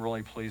I've been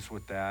really pleased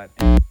with that.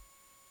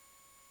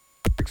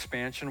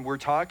 Expansion, we're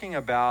talking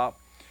about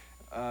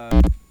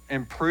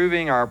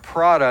improving our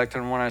product,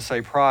 and when I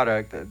say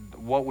product,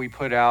 what we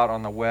put out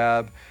on the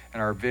web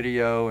and our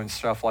video and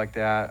stuff like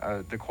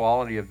that, the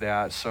quality of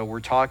that. So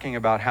we're talking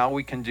about how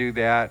we can do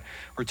that.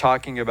 We're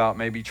talking about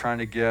maybe trying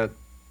to get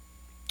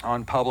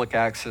on public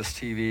access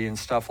TV and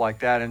stuff like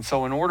that. And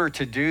so in order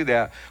to do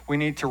that, we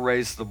need to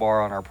raise the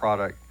bar on our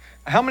product.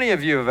 How many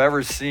of you have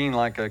ever seen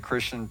like a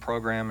Christian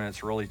program and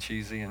it's really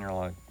cheesy and you're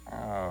like,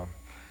 oh,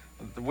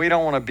 we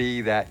don't want to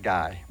be that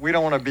guy. We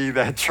don't want to be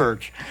that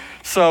church.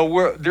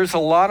 So there's a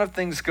lot of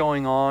things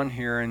going on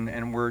here,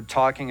 and we're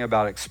talking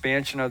about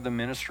expansion of the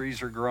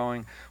ministries are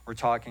growing. We're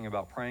talking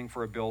about praying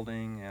for a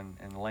building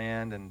and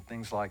land and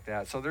things like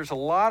that. So there's a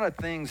lot of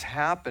things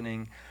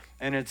happening,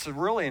 and it's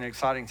really an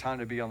exciting time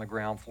to be on the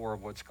ground floor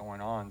of what's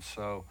going on.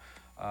 So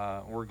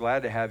we're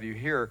glad to have you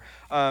here.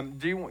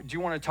 Do you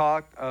want to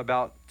talk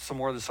about some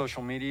more of the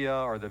social media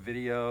or the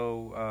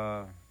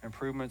video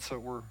improvements that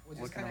we're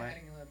looking at?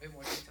 Adding a little bit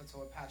more detail to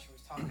what Pastor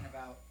was talking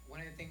about. One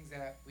of the things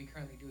that we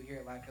currently do here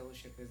at Life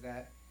Fellowship is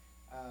that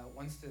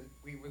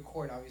we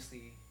record,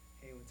 obviously,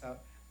 hey, what's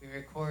up? We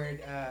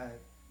record,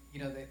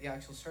 the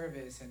actual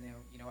service, and then,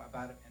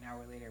 about an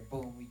hour later,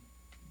 boom, we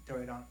throw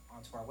it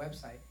onto our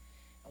website.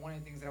 And one of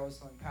the things that I was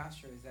telling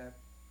Pastor is that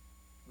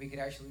we could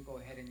actually go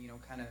ahead and,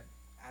 kind of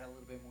add a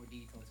little bit more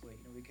detail to it.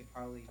 We could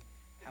probably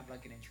have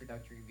like an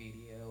introductory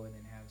video and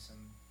then have some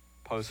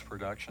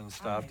Post-production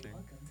stuff. Hi,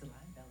 welcome to Live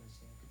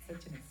Fellowship. It's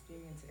such an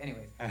experience.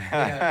 Anyways,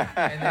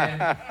 and then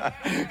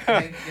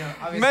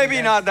obviously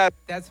Maybe not that.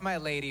 That's my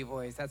lady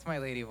voice. That's my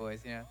lady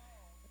voice,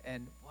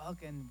 And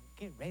welcome,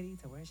 get ready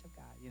to worship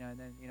God, and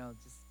then,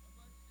 just,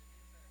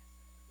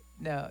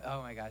 no,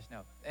 oh my gosh,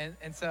 no.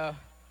 And so,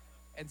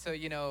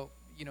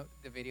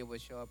 the video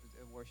would show up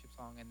as a worship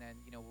song, and then,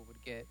 we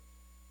would get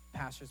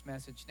pastor's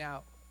message.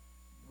 Now,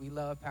 we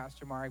love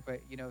Pastor Mark, but,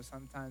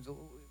 sometimes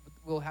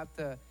we'll have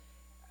to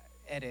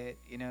edit,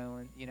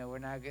 and, we're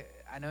not good.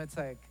 I know it's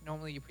like,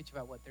 normally you preach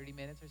about, 30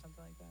 minutes or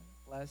something like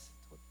that? Less,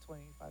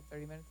 25,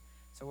 30 minutes?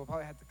 So we'll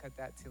probably have to cut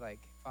that to like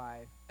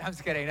 5. I'm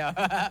just kidding, no.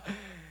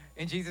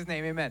 In Jesus'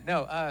 name, amen.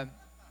 No,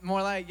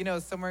 more like,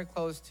 somewhere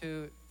close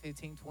to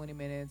 15, 20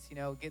 minutes,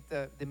 get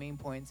the main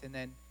points. And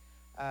then,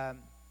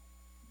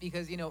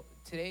 because,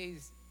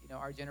 today's,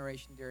 our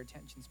generation, their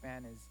attention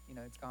span is,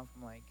 it's gone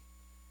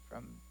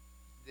from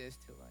this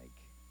to like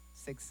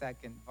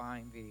 6-second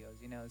Vine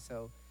videos,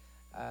 So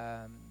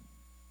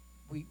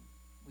we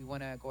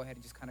want to go ahead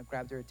and just kind of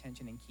grab their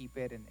attention and keep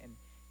it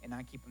and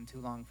not keep them too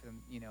long for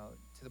them,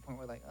 to the point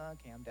where like, oh,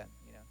 okay, I'm done,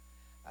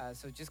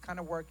 So just kind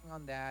of working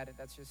on that.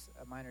 That's just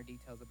minor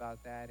details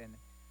about that. And,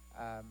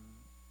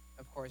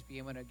 of course, be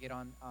able to get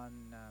on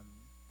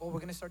we're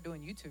going to start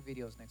doing YouTube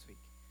videos next week.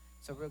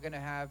 So we're going to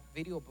have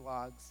video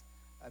blogs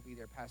of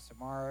either Pastor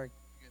Mark,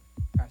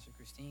 Pastor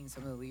Kristhian,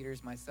 some of the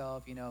leaders,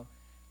 myself,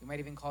 we might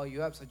even call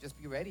you up. So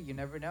just be ready. You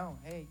never know.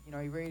 Hey,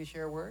 are you ready to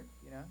share a word?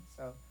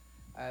 So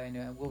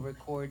and we'll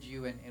record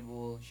you and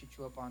we'll shoot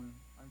you up on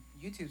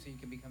YouTube so you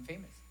can become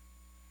famous.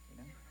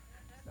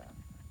 So.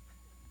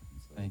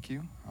 Thank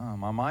you.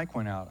 My mic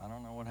went out. I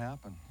don't know what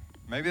happened.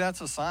 Maybe that's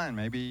a sign.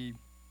 Maybe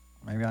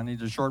I need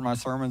to shorten my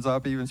sermons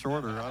up even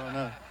shorter. I don't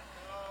know.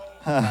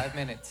 5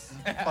 minutes.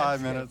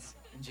 5 minutes.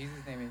 In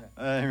Jesus' name,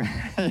 amen.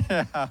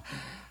 Amen.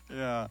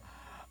 Yeah.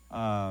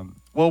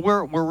 Well,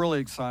 we're really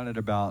excited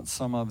about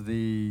some of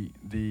the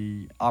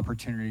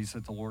opportunities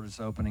that the Lord is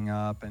opening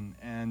up,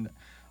 and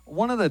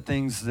one of the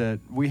things that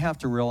we have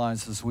to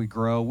realize as we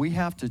grow, we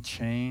have to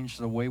change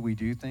the way we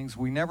do things.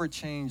 We never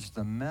change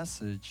the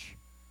message.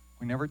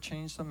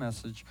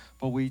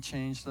 But we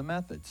change the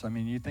methods. I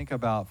mean, you think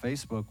about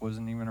Facebook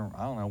wasn't even,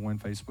 I don't know when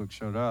Facebook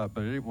showed up,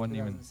 but it wasn't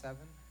 2007?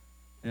 even.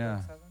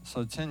 Yeah.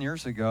 So 10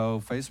 years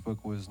ago,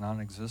 Facebook was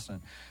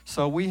non-existent.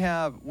 So we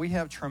have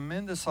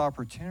tremendous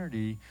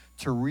opportunity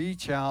to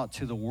reach out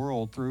to the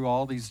world through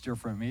all these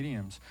different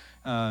mediums.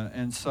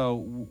 And so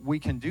we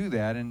can do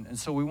that. And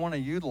so we want to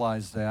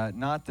utilize that.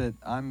 Not that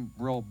I'm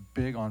real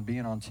big on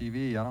being on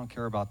TV. I don't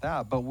care about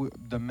that. But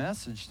the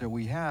message that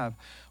we have,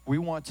 we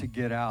want to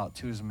get out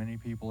to as many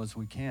people as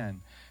we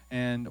can.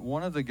 And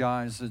one of the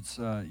guys that's,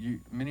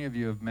 many of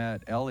you have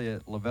met,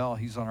 Elliot Lavelle,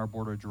 he's on our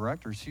board of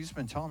directors. He's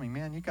been telling me,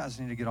 man, you guys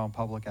need to get on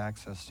public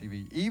access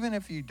TV. Even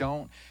if you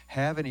don't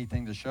have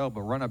anything to show,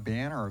 but run a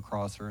banner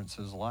across there and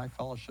says Live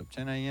Fellowship,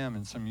 10 a.m.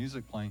 and some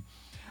music playing.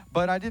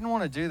 But I didn't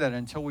want to do that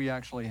until we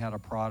actually had a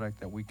product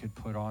that we could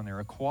put on there,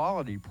 a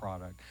quality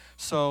product.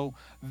 So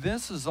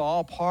this is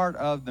all part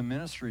of the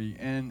ministry,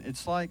 and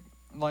it's like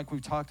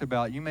we've talked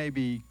about, you may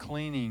be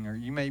cleaning or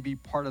you may be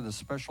part of the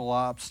special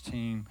ops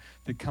team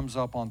that comes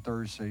up on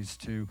Thursdays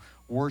to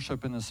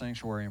worship in the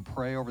sanctuary and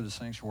pray over the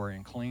sanctuary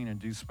and clean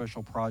and do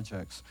special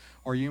projects.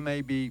 Or you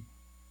may be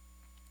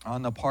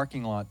on the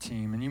parking lot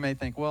team and you may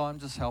think, well, I'm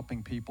just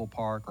helping people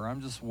park or I'm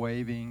just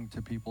waving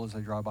to people as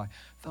they drive by.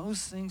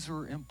 Those things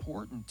are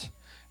important.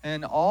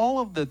 And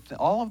all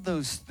of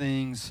those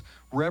things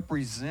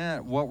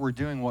represent what we're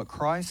doing, what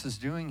Christ is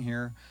doing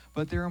here,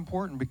 but they're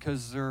important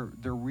because they're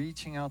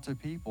reaching out to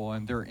people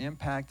and they're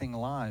impacting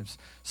lives.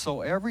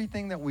 So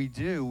everything that we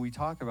do, we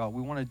talk about,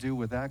 we want to do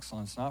with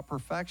excellence, not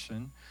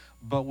perfection,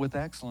 but with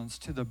excellence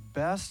to the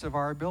best of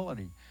our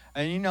ability.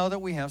 And you know that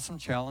we have some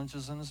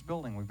challenges in this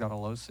building. We've got a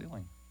low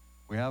ceiling.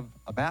 We have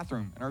a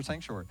bathroom in our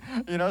sanctuary.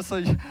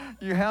 So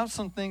you have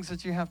some things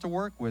that you have to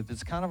work with.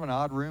 It's kind of an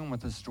odd room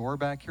with this door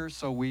back here,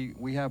 so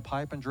we have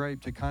pipe and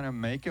drape to kind of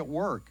make it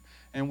work.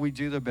 And we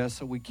do the best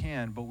that we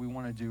can, but we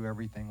want to do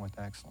everything with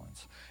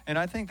excellence. And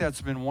I think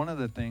that's been one of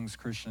the things,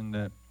 Christian,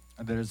 that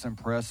has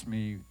impressed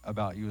me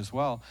about you as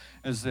well,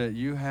 is that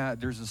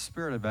there's a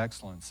spirit of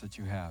excellence that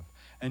you have.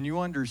 And you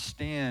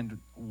understand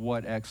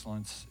what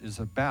excellence is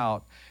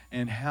about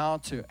and how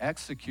to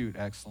execute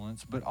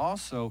excellence, but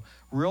also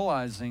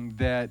realizing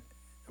that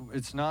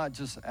it's not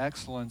just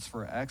excellence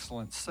for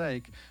excellence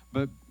sake,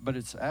 but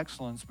it's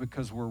excellence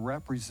because we're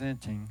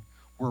representing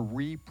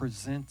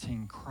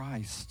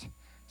Christ.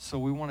 So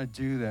we want to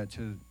do that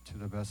to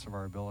the best of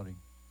our ability.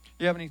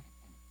 You have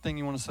anything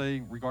you want to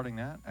say regarding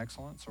that,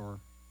 excellence, or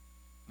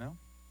no?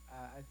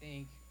 I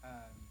think,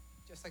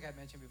 just like I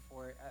mentioned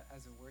before,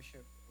 as a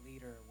worship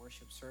leader,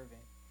 worship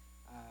servant,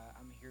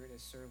 I'm here to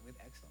serve with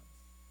excellence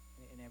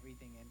in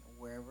everything. And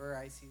wherever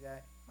I see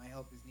that my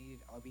help is needed,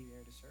 I'll be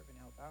there to serve and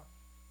help out.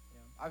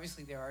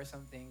 Obviously there are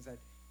some things that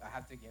I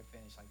have to get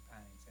finished, like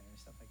planning center and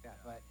stuff like that.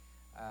 But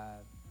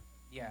I'm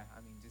here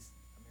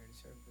to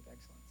serve with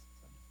excellence.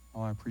 So.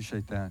 Oh, I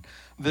appreciate that.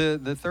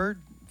 The third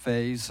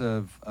phase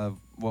of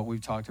what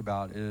we've talked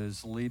about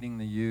is leading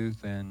the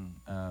youth and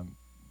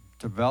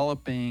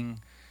developing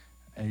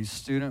a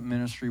student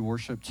ministry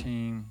worship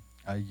team,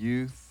 a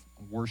youth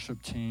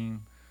worship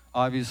team,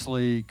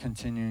 obviously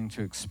continuing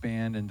to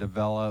expand and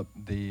develop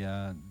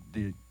the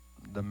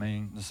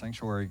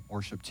sanctuary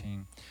worship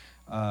team.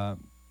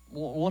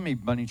 Well, let me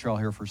bunny trail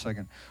here for a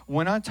second.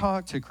 When I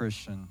talked to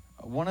Kristhian,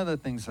 one of the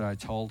things that I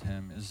told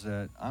him is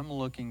that I'm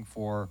looking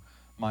for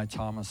my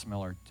Thomas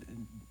Miller.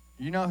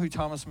 You know who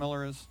Thomas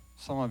Miller is?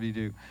 Some of you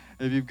do.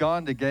 If you've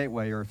gone to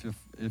Gateway, or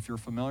if you're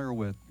familiar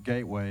with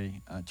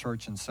Gateway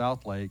Church in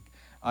South Lake,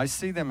 I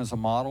see them as a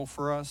model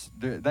for us.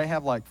 They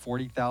have like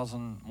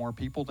 40,000 more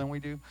people than we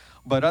do.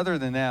 But other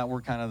than that,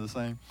 we're kind of the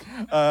same.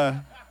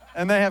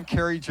 And they have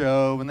Carrie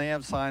Joe, and they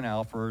have Sign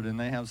Alfred, and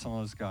they have some of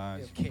those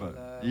guys.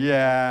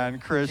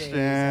 And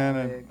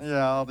Kristhian, and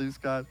all these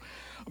guys.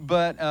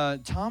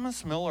 But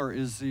Thomas Miller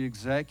is the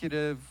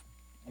executive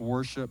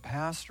worship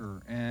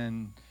pastor,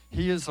 and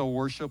he is a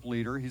worship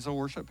leader. He's a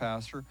worship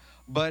pastor,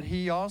 but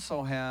he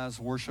also has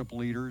worship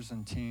leaders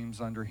and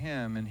teams under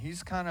him, and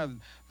he's kind of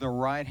the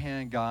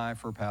right-hand guy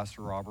for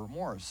Pastor Robert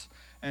Morris.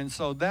 And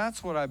so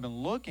that's what I've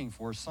been looking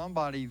for,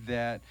 somebody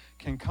that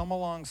can come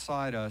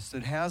alongside us,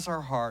 that has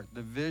our heart,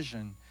 the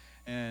vision,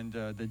 and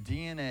the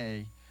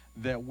DNA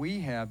that we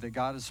have, that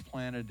God has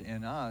planted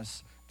in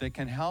us, that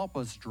can help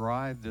us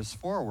drive this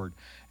forward.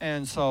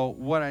 And so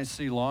what I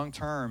see long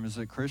term is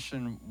that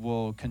Kristhian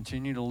will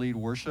continue to lead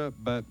worship,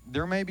 but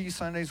there may be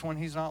Sundays when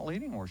he's not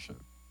leading worship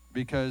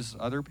because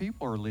other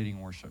people are leading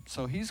worship.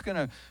 So he's going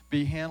to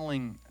be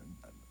handling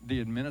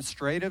the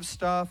administrative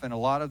stuff and a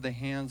lot of the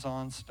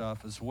hands-on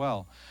stuff as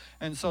well.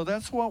 And so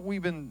that's what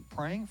we've been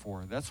praying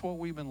for. That's what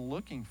we've been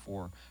looking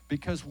for,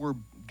 because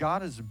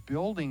God is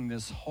building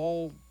this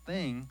whole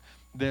thing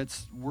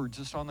we're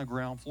just on the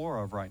ground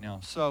floor of right now.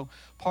 So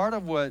part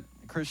of what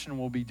Kristhian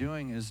will be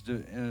doing is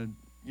the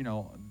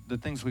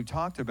things we've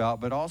talked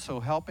about, but also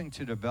helping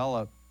to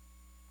develop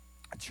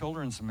a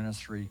children's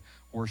ministry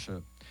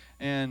worship.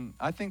 And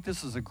I think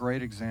this is a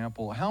great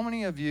example. How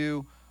many of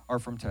you are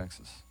from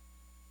Texas?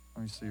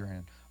 Let me see your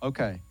hand.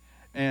 Okay.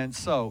 And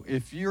so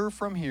if you're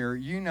from here,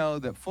 you know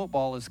that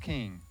football is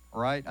king,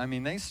 right? I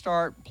mean, they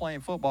start playing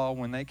football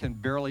when they can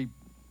barely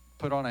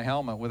put on a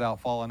helmet without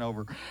falling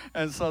over.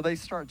 And so they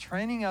start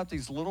training out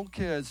these little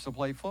kids to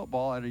play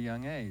football at a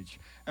young age.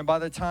 And by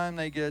the time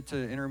they get to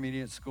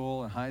intermediate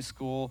school and high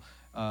school,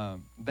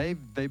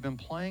 they've been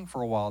playing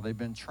for a while. They've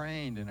been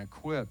trained and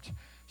equipped.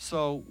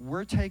 So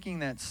we're taking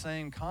that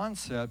same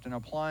concept and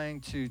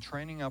applying to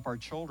training up our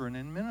children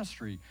in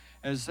ministry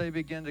as they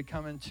begin to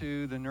come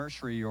into the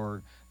nursery,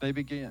 or they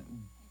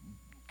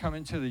come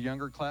into the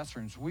younger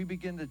classrooms. We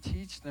begin to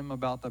teach them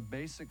about the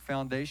basic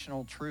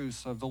foundational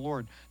truths of the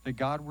Lord, that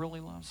God really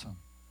loves them,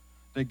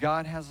 that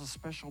God has a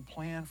special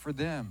plan for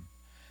them.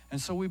 And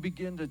so we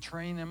begin to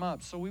train them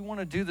up. So we want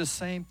to do the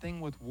same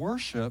thing with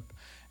worship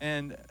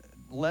and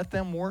let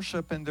them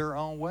worship in their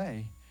own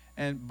way.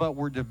 But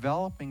we're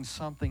developing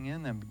something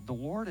in them. The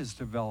Lord is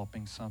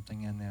developing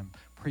something in them,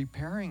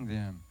 preparing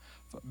them.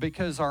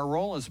 Because our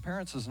role as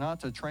parents is not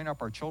to train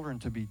up our children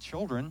to be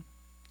children.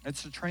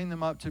 It's to train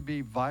them up to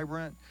be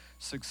vibrant,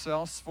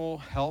 successful,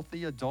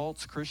 healthy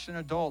adults, Christian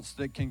adults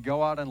that can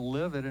go out and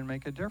live it and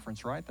make a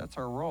difference, right? That's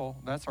our role.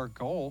 That's our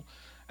goal.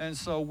 And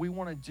so we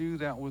want to do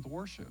that with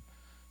worship.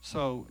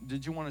 So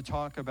did you want to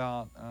talk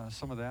about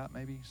some of that,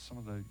 maybe?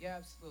 Yeah,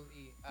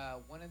 absolutely.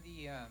 One of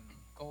the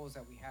goals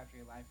that we have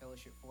here at Life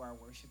Fellowship for our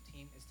worship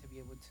team is to be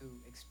able to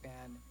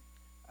expand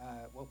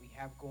what we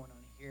have going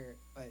on here,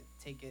 but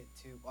take it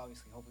to,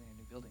 obviously, hopefully in a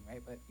new building,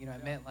 right? But,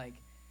 I meant like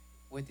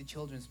with the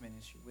children's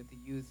ministry, with the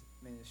youth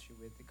ministry,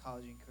 with the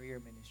college and career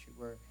ministry,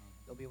 where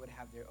they'll be able to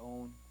have their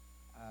own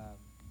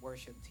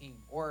worship team,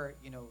 or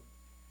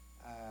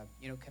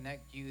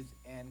connect youth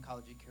and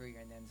college and career,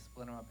 and then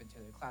split them up into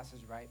their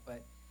classes, right?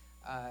 But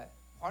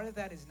part of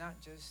that is not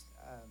just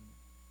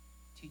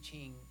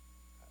teaching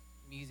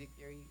music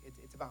theory;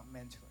 it's about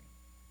mentoring,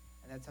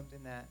 and that's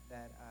something that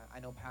I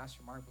know Pastor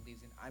Mark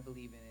believes in. I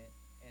believe in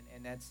it,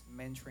 and that's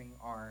mentoring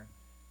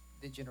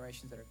the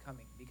generations that are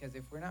coming. Because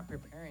if we're not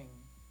preparing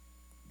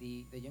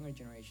the younger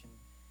generation,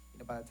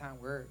 by the time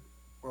we're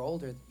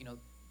older,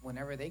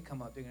 whenever they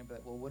come up, they're gonna be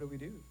like, well, what do we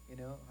do?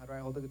 How do I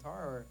hold the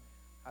guitar,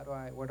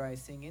 or where do I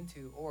sing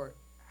into, or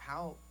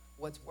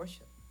what's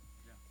worship?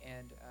 Yeah.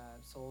 And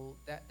so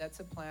that's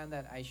a plan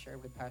that I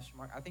shared with Pastor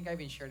Mark. I think I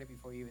even shared it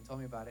before you even told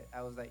me about it.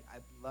 I was like,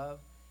 I'd love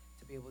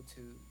to be able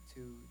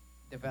to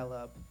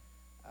develop,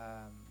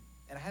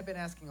 and I had been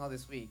asking all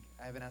this week.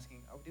 I've been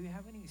asking, do we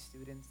have any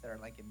students that are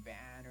like in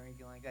band or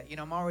anything like that?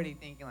 I'm already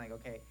thinking like,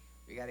 okay,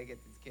 we got to get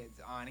these kids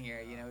on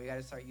here. We got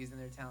to start using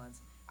their talents.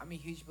 I'm a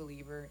huge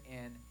believer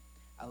in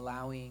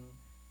allowing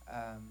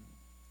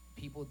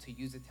people to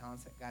use the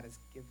talents that God has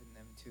given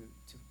them to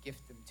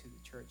gift them to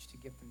the church, to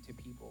gift them to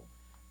people.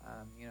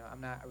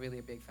 I'm not really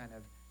a big fan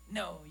of,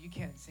 no, you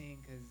can't sing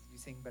because you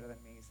sing better than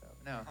me. So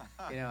no,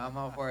 I'm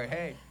all for it.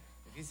 Hey,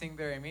 if you sing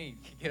better than me,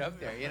 get up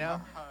there.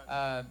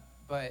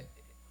 But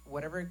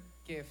whatever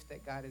gift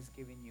that God has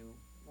given you,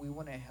 we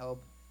want to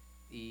help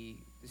the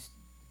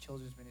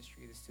children's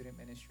ministry, the student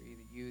ministry,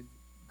 the youth,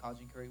 college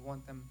and career. We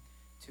want them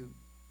to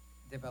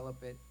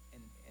develop it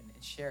and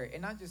share it,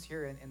 and not just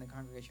here in the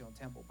Congregational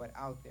Temple, but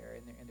out there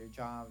in their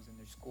jobs and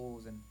their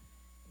schools and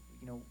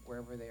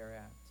wherever they are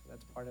at. So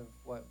that's part of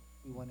what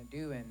we want to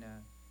do, and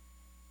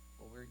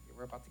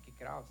we're about to kick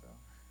it off. So.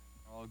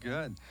 All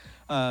good.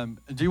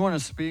 Do you want to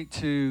speak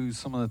to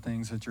some of the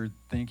things that you're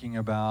thinking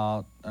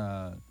about?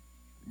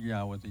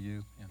 With the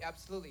youth. Yeah,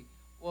 absolutely.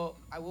 Well,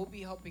 I will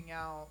be helping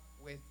out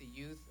with the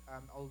youth.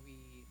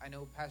 I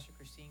know Pastor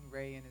Kristhian,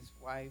 Ray, and his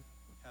wife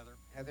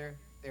Heather.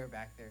 They're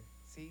back there.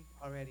 See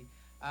already.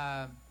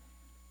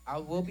 I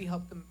will be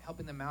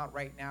helping them out.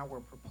 Right now,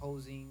 we're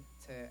proposing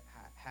to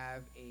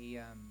have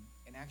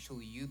an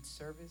actual youth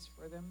service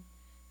for them.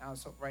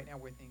 So right now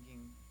we're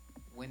thinking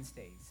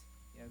Wednesdays.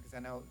 Because I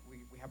know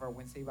we have our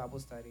Wednesday Bible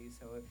study,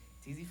 so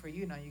it's easy for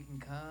you. Now you can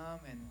come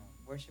and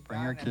worship Bring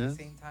God, your and kids. At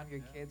the same time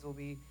your kids will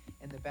be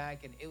in the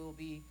back, and it will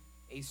be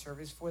a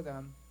service for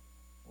them.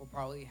 We'll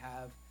probably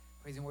have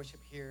praise and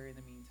worship here in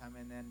the meantime,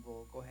 and then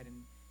we'll go ahead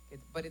and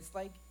but it's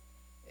like,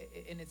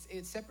 and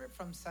it's separate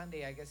from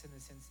Sunday, I guess, in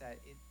the sense that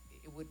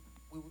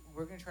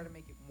we're going to try to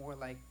make it more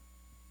like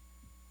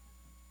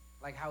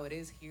how it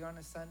is here on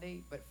a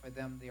Sunday, but for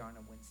them they are on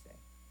a Wednesday,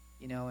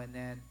 and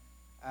then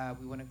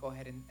we want to go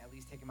ahead and at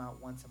least take them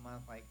out once a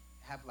month,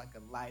 have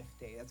a life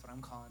day. That's what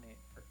I'm calling it,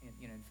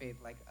 in faith.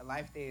 Like a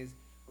life day is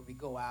where we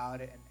go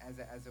out and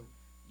as a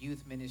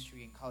youth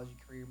ministry and college and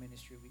career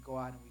ministry, we go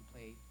out and we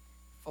play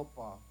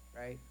football,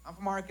 right? I'm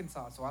from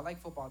Arkansas, so I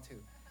like football too.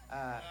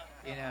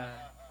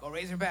 Go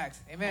Razorbacks.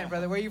 Amen,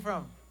 brother. Where are you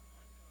from?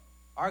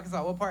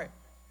 Arkansas. What part?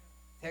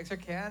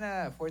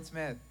 Texarkana, Fort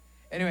Smith.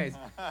 Anyways,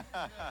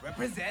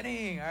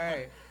 representing. All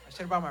right. I should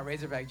have brought my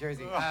Razorback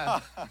jersey.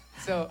 But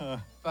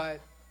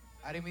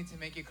I didn't mean to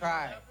make you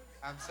cry.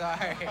 I'm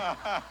sorry.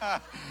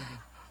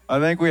 I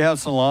think we have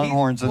some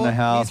Longhorns in the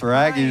house, or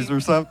Aggies or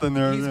something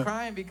there. He's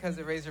crying because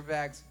the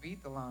Razorbacks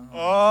beat the Longhorns.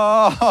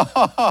 Oh!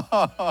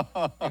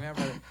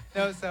 Remember?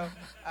 No, so,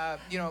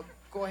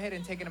 go ahead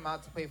and taking them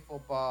out to play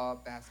football,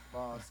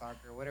 basketball,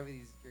 soccer, whatever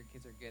your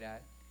kids are good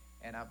at.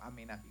 And I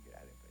may not be good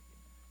at it,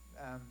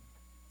 but,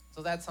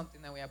 so that's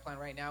something that we have planned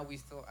right now. We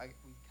kind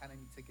of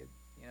need to get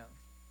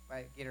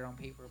it on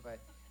paper, but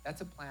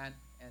that's a plan,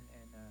 and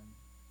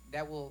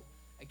that will,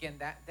 again,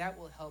 that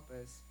will help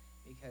us,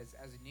 because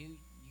as a new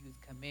youth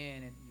come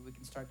in, and we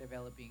can start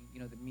developing,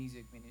 the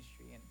music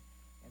ministry,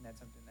 and that's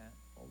something that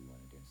what we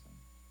want to do. So.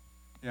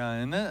 Yeah,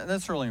 and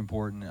that's really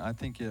important. I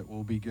think it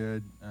will be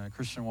good.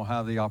 Kristhian will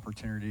have the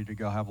opportunity to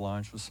go have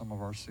lunch with some of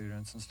our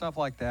students and stuff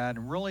like that,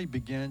 and really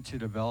begin to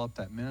develop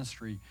that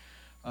ministry.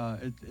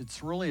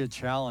 It's really a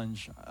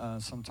challenge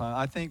sometimes.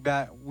 I think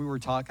back, we were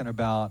talking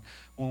about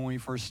when we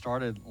first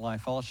started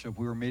Life Fellowship,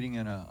 we were meeting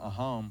in a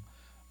home,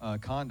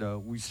 condo.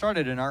 We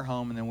started in our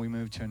home, and then we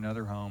moved to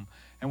another home.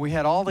 And we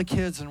had all the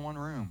kids in one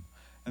room.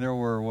 And there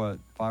were,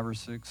 5 or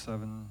 6,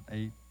 7,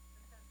 8?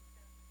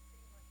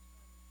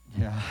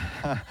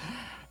 Yeah.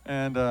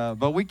 And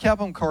but we kept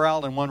them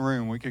corralled in one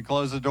room. We could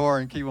close the door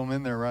and keep them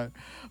in there, right?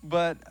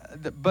 But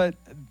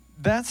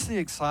that's the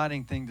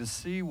exciting thing, to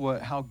see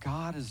how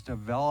God is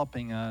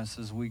developing us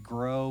as we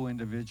grow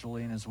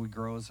individually and as we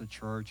grow as a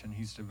church, and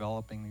He's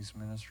developing these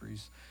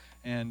ministries.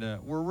 And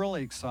we're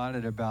really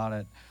excited about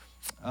it.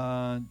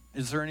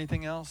 Is there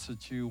anything else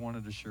that you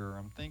wanted to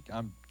share?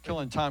 I'm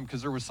killing time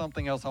because there was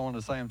something else I wanted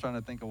to say. I'm trying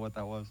to think of what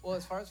that was. Well,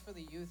 as far as for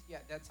the youth, yeah,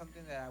 that's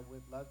something that I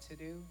would love to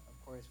do,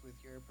 of course, with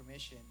your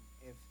permission.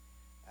 If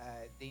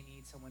they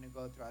need someone to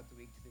go throughout the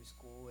week to their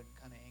school and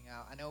kind of hang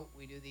out. I know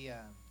we do the,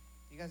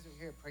 you guys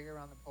hear a prayer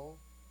around the pole?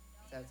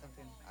 Is that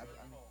something?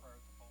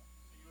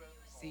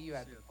 See you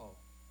at the pole.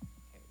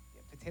 Okay,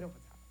 yeah, potato.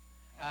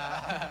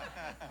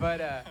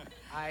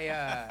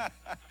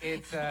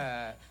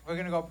 We're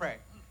going to go pray.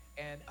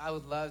 And I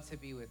would love to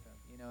be with them,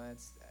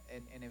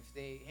 and if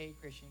they, hey,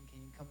 Kristhian, can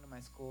you come to my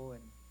school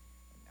and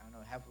I don't know,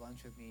 have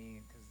lunch with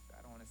me, because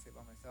I don't want to sit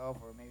by myself,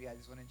 or maybe I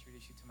just want to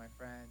introduce you to my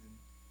friends. And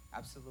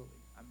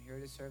absolutely, I'm here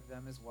to serve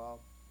them as well,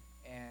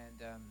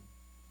 and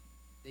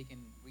they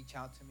can reach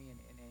out to me in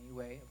any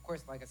way. Of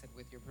course, like I said,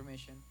 with your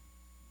permission,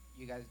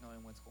 you guys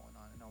knowing what's going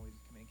on, and always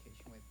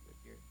communication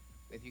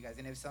with you guys.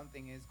 And if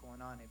something is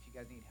going on, if you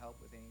guys need help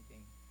with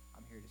anything,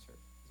 I'm here to serve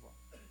as well.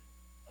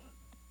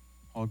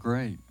 Well,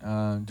 great.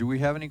 Do we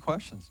have any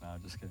questions? No,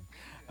 just kidding.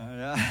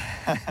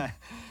 Yeah.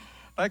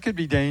 That could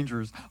be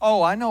dangerous.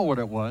 Oh, I know what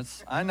it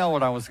was. I know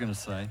what I was going to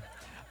say.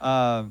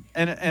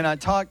 And I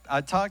talked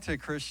to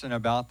Kristhian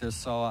about this,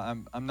 so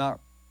I'm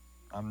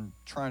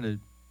trying to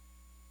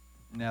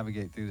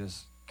navigate through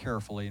this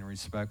carefully and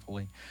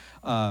respectfully.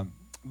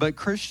 But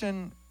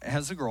Kristhian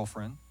has a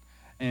girlfriend,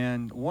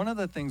 and one of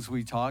the things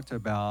we talked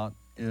about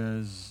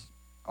is,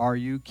 are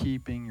you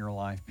keeping your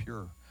life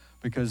pure?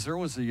 Because there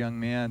was a young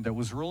man that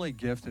was really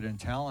gifted and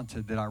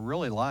talented that I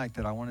really liked,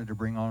 that I wanted to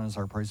bring on as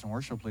our praise and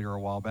worship leader a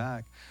while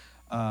back.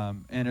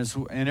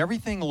 And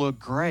everything looked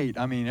great.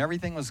 I mean,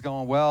 everything was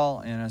going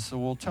well. And I said,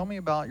 well, tell me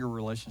about your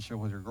relationship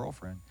with your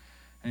girlfriend.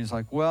 And he's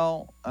like,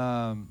 well,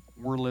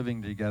 we're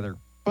living together.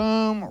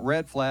 Boom,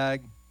 red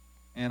flag.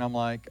 And I'm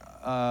like,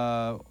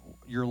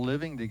 you're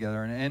living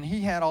together. And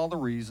he had all the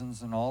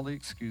reasons and all the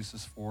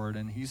excuses for it,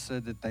 and he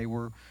said that they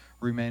were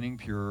remaining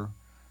pure,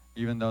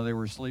 even though they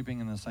were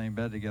sleeping in the same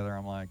bed together.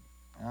 I'm like,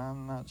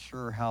 I'm not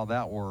sure how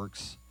that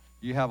works.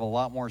 You have a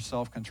lot more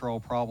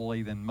self-control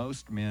probably than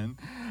most men.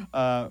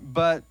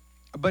 But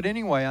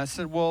anyway, I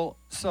said, well,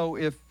 so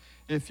if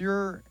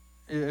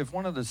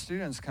one of the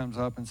students comes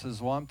up and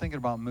says, well, I'm thinking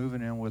about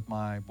moving in with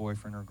my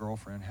boyfriend or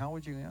girlfriend, how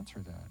would you answer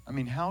that? I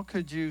mean, how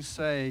could you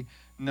say,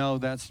 no,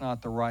 that's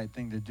not the right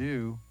thing to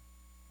do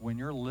when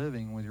you're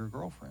living with your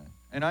girlfriend?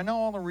 And I know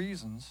all the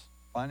reasons,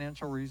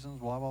 financial reasons,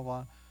 blah, blah,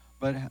 blah.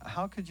 But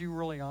how could you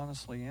really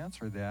honestly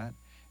answer that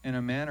in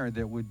a manner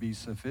that would be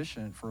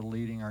sufficient for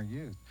leading our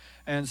youth?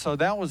 And so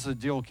that was a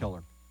deal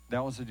killer.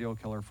 That was a deal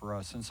killer for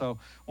us. And so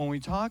when we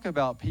talk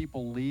about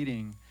people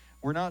leading,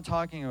 we're not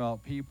talking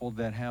about people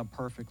that have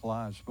perfect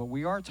lives, but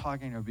we are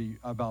talking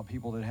about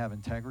people that have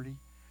integrity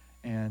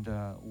and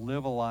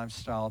live a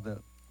lifestyle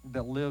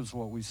that lives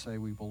what we say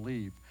we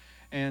believe.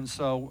 And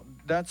so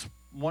that's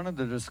one of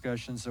the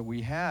discussions that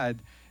we had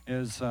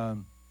is,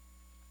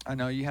 I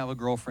know you have a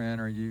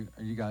girlfriend. Are you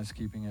guys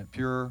keeping it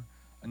pure?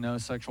 No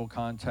sexual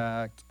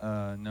contact,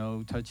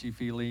 no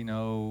touchy-feely,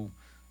 no,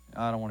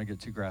 I don't want to get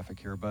too graphic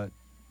here, but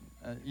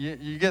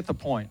you get the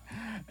point.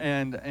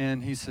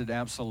 And he said,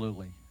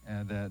 absolutely.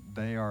 And that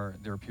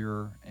they're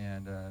pure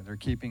and they're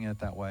keeping it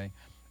that way.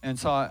 And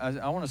so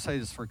I want to say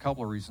this for a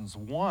couple of reasons.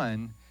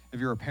 One, if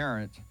you're a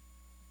parent,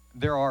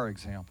 there are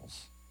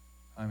examples.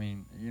 I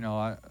mean,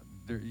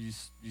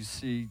 you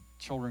see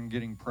children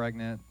getting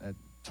pregnant at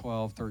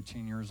 12,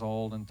 13 years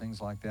old and things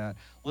like that.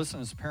 Listen,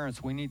 as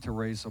parents, we need to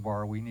raise the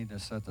bar. We need to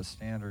set the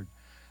standard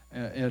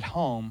at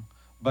home.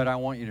 But I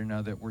want you to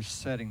know that we're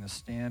setting the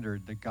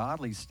standard, the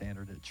godly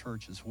standard at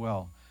church as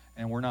well.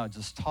 And we're not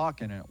just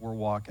talking it, we're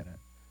walking it.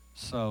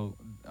 So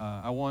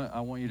I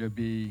want you to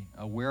be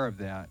aware of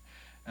that.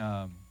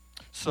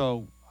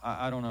 So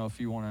I don't know if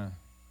you want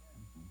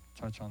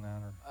to touch on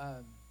that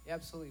or. Yeah,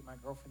 absolutely. My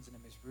girlfriend's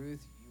name is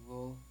Ruth. You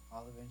will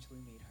all eventually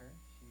meet her.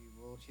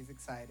 She's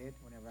excited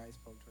whenever I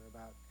spoke to her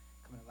about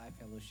coming to Life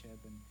Fellowship,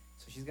 and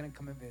so she's gonna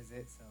come and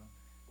visit. So,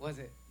 was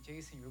it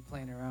Jason? You were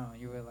playing around.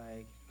 You were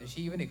like, does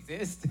she even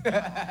exist?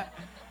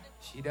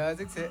 She does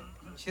exist.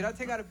 Should I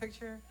take out a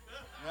picture?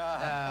 No,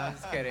 I'm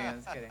just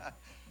kidding.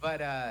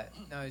 But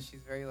no, she's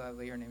very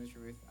lovely. Her name is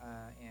Ruth,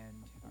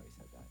 and I already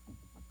said that.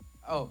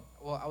 Oh,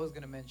 well, I was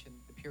gonna mention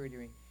the purity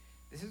ring.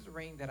 This is a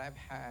ring that I've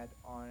had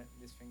on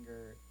this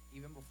finger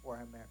even before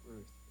I met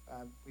Ruth.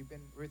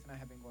 Ruth and I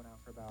have been going out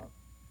for about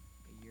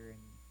a year and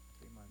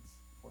 3 months,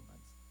 4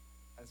 months.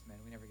 Us men,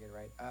 we never get it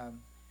right.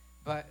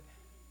 But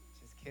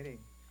just kidding.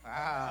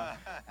 Wow,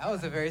 that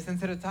was a very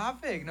sensitive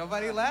topic.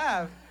 Nobody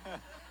laughed.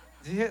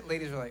 Did you hear?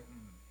 Ladies were like,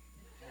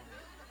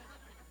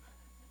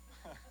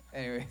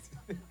 Anyways,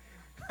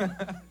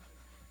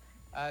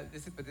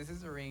 this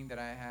is a ring that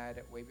I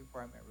had way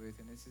before I met Ruth,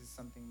 and this is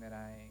something that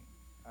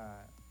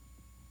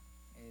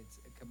it's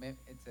a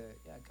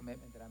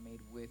commitment that I made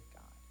with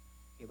God.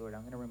 Hey, Lord,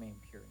 I'm going to remain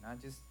pure,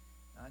 not just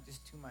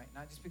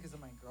because of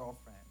my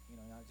girlfriend,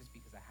 not just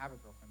because I have a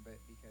girlfriend, but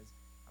because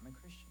I'm a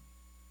Christian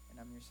and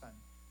I'm your son.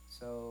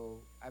 So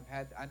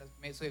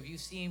so if you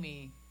see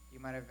me, you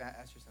might have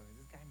asked yourself,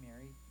 is this guy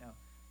married? No,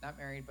 not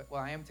married, but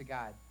I am to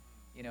God,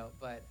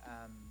 but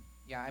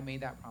I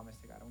made that promise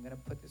to God. I'm going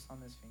to put this on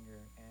this finger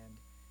and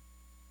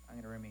I'm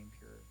going to remain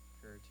pure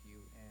to you.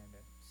 And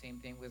same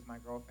thing with my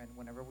girlfriend.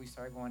 Whenever we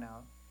started going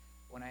out,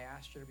 when I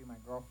asked her to be my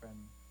girlfriend,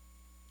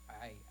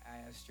 I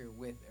asked her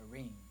with a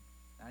ring,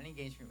 not an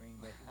engagement ring,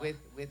 but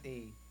with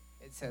it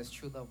says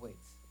True Love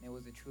Waits. And it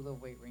was a True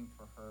Love Wait ring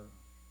for her,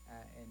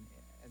 and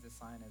as a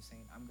sign of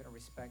saying, I'm going to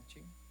respect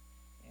you,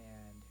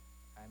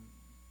 and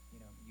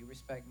you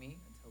respect me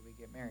until we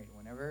get married.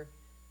 Whenever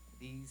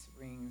these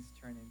rings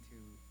turn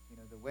into,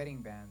 the wedding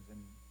bands, and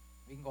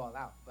we can go all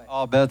out. But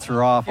all bets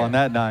are off on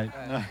that night.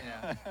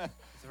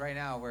 So right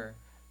now we're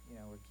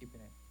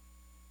keeping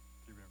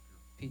it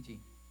PG.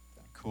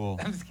 Cool.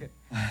 I'm just kidding.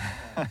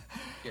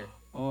 Here.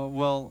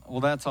 Well,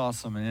 that's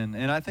awesome,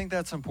 and I think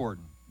that's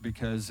important,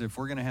 because if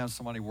we're going to have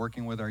somebody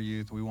working with our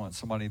youth, we want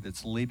somebody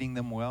that's leading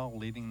them well,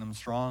 leading them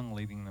strong,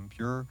 leading them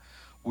pure.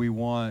 We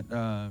want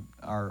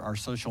our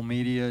social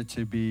media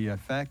to be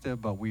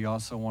effective, but we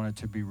also want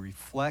it to be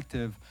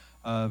reflective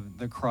of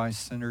the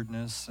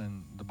Christ-centeredness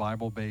and the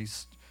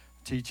Bible-based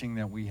teaching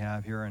that we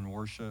have here in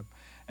worship.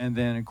 And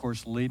then, of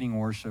course, leading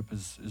worship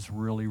is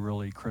really,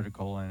 really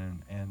critical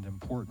and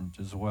important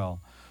as well.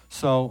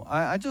 So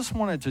I just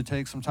wanted to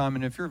take some time,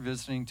 and if you're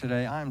visiting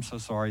today, I'm so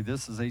sorry.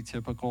 This is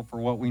atypical for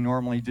what we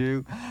normally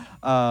do.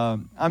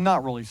 I'm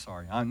not really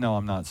sorry. I'm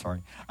not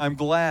sorry. I'm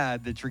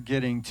glad that you're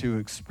getting to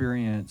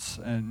experience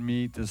and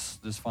meet this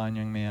fine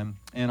young man,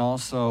 and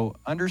also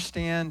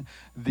understand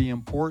the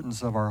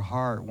importance of our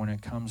heart when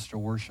it comes to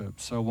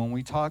worship. So when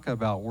we talk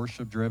about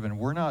worship-driven,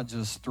 we're not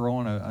just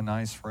throwing a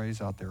nice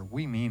phrase out there.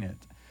 We mean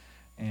it,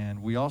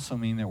 and we also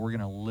mean that we're going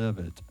to live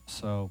it.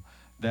 So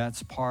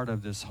that's part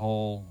of this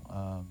whole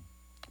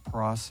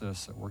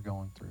process that we're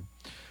going through.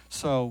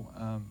 So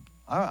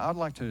I'd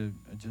like to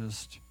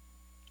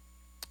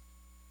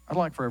I'd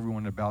like for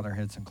everyone to bow their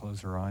heads and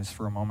close their eyes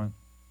for a moment.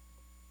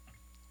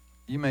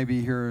 You may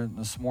be here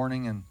this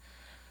morning and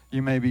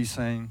you may be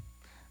saying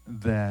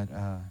that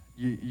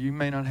you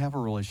may not have a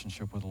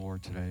relationship with the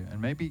Lord today.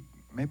 And maybe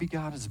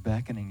God is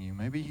beckoning you.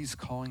 Maybe he's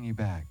calling you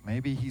back.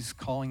 Maybe he's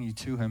calling you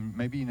to him.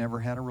 Maybe you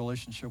never had a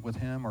relationship with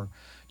him or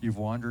you've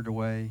wandered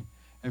away.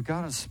 If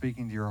God is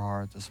speaking to your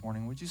heart this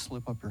morning, would you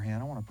slip up your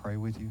hand? I want to pray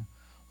with you.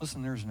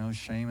 Listen, there's no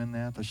shame in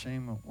that. The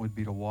shame would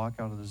be to walk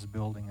out of this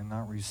building and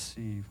not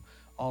receive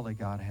all that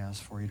God has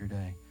for you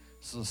today.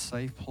 This is a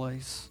safe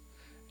place,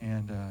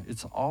 and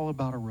it's all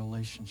about a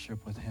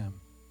relationship with him.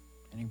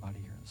 Anybody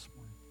here this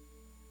morning?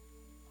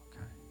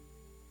 Okay.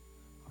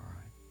 All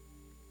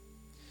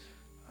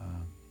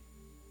right.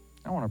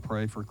 I want to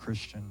pray for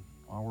Kristhian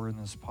while we're in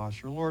this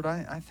posture. Lord,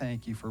 I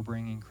thank you for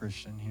bringing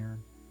Kristhian here.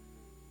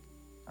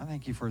 I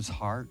thank you for his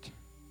heart.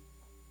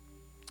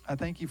 I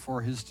thank you for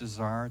his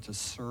desire to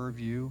serve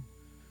you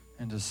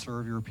and to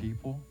serve your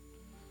people.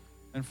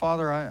 And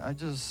Father, I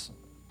just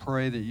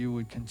pray that you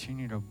would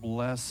continue to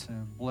bless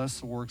him,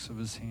 bless the works of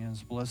his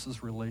hands, bless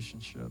his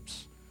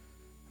relationships.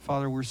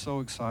 Father, we're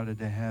so excited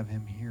to have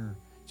him here,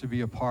 to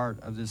be a part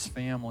of this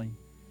family,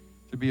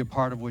 to be a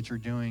part of what you're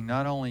doing,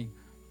 not only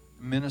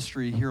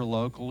ministry here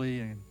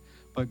locally,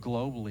 but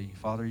globally.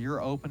 Father,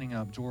 you're opening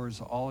up doors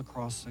all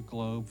across the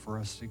globe for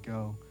us to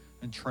go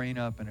and train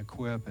up and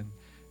equip,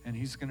 and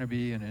he's going to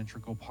be an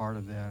integral part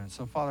of that. And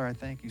so, Father, I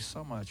thank you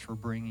so much for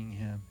bringing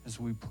him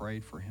as we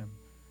prayed for him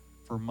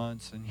for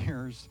months and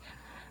years.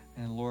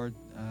 And Lord,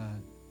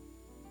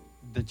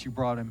 that you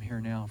brought him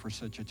here now for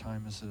such a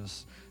time as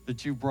this,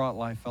 that you brought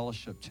Life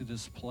Fellowship to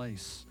this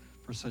place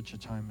for such a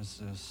time as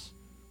this.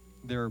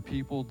 There are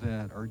people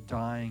that are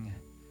dying.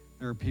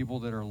 There are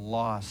people that are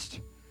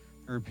lost.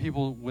 There are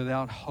people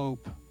without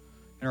hope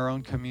in our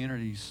own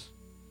communities.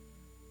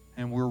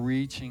 And we're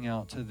reaching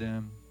out to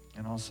them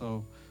and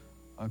also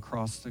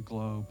across the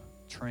globe,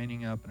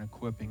 training up and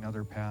equipping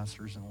other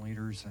pastors and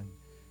leaders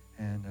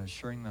and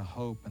sharing the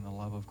hope and the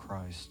love of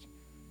Christ.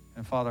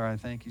 And Father, I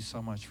thank you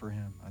so much for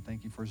him. I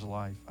thank you for his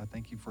life. I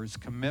thank you for his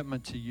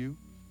commitment to you.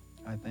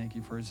 I thank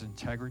you for his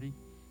integrity.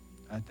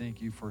 I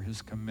thank you for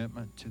his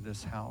commitment to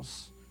this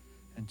house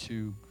and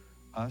to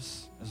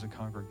us as a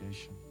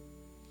congregation.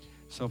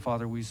 So,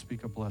 Father, we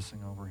speak a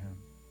blessing over him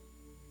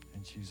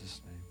in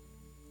Jesus' name.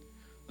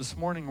 This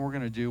morning, we're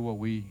going to do what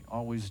we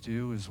always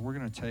do, is we're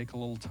going to take a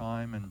little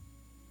time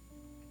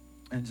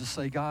and just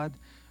say, God,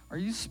 are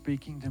you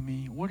speaking to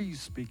me? What are you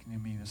speaking to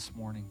me this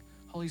morning?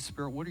 Holy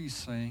Spirit, what are you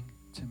saying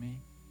to me?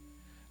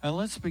 And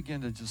let's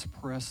begin to just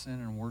press in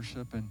and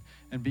worship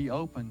and be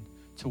open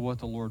to what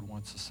the Lord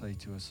wants to say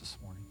to us this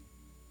morning.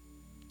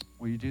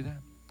 Will you do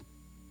that?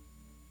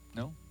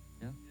 No?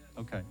 Yeah?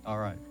 Okay. All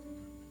right.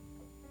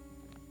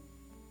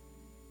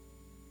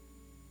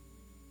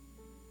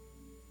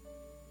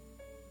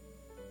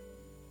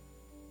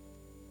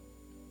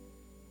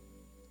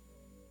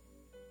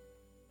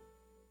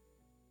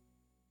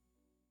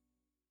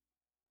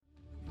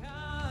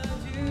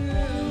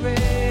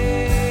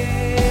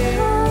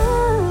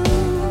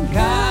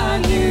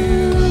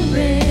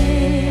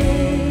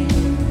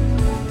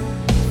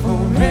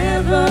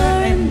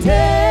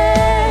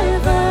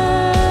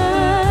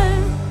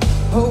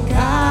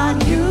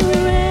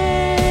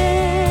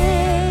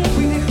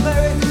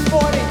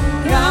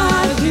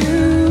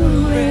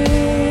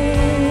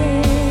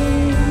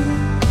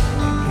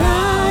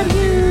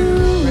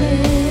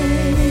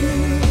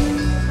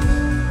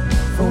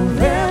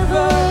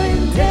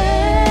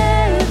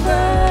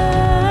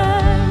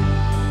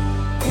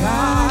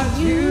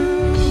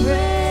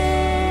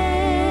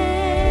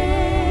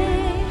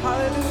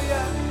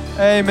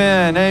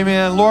 Amen.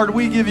 Amen. Lord,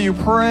 we give you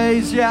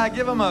praise. Yeah,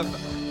 give him a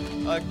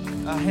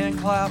hand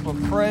clap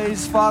of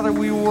praise. Father,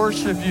 we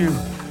worship you.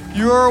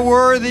 You are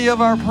worthy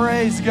of our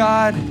praise,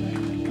 God.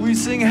 We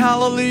sing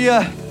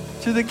hallelujah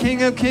to the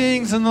King of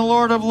Kings and the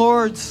Lord of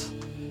Lords.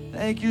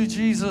 Thank you,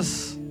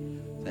 Jesus.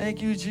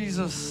 Thank you,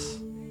 Jesus.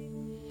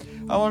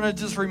 I want to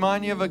just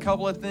remind you of a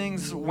couple of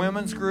things.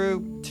 Women's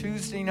group,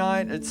 Tuesday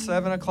night at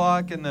 7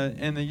 o'clock in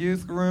the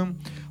youth room.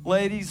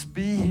 Ladies,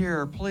 be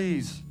here,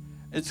 please.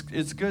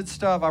 It's good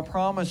stuff. I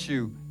promise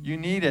you. You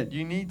need it.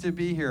 You need to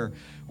be here.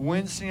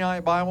 Wednesday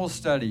night Bible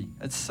study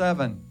at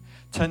 7.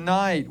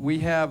 Tonight we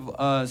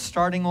have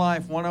Starting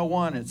Life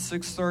 101 at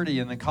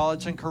 6:30 and the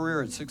College and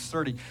Career at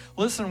 6:30.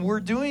 Listen, we're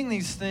doing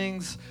these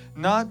things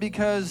not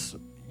because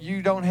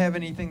you don't have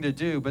anything to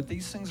do, but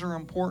these things are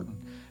important.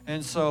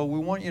 And so we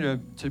want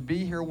you to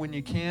be here when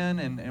you can,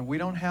 and we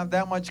don't have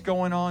that much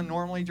going on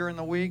normally during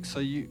the week, so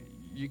you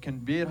can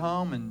be at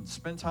home and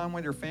spend time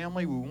with your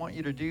family. We want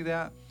you to do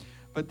that.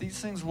 But these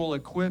things will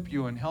equip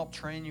you and help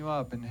train you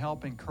up and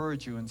help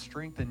encourage you and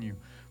strengthen you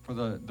for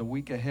the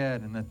week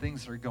ahead and the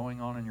things that are going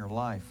on in your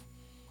life.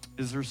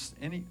 Is there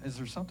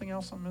something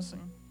else I'm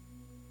missing?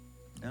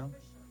 No?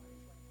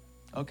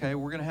 Okay,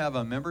 we're going to have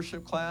a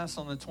membership class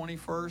on the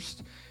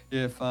 21st.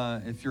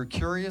 If you're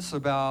curious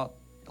about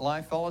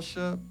Life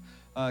Fellowship,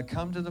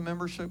 come to the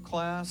membership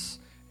class.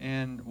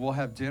 and we'll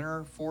have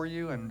dinner for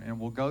you, and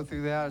we'll go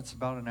through that. It's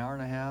about an hour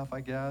and a half, I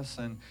guess,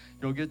 and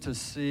you'll get to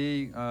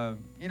see,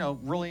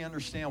 really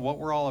understand what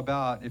we're all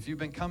about. If you've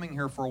been coming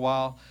here for a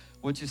while,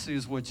 what you see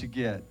is what you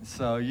get.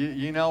 So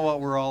you know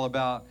what we're all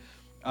about.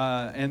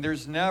 And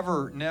there's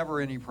never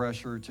any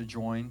pressure to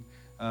join.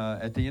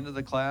 At the end of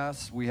the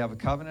class, we have a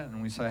covenant,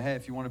 and we say, hey,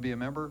 if you want to be a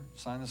member,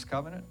 sign this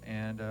covenant,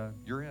 and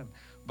you're in.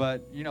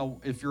 But,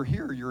 if you're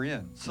here, you're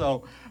in.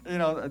 So,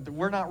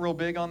 we're not real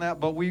big on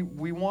that, but we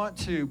want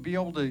to be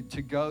able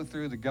to go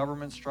through the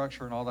government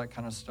structure and all that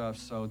kind of stuff.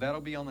 So that'll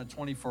be on the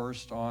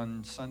 21st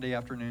on Sunday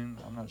afternoon.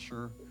 I'm not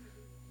sure.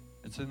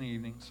 It's in the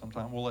evening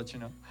sometime. We'll let you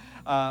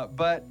know.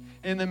 But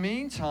in the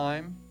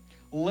meantime,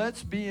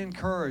 let's be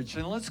encouraged,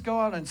 and let's go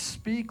out and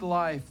speak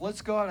life.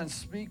 Let's go out and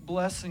speak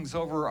blessings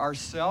over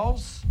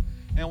ourselves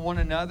and one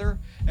another,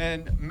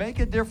 and make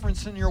a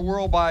difference in your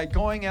world by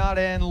going out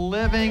and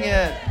living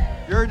it.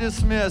 You're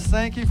dismissed.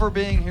 Thank you for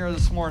being here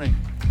this morning.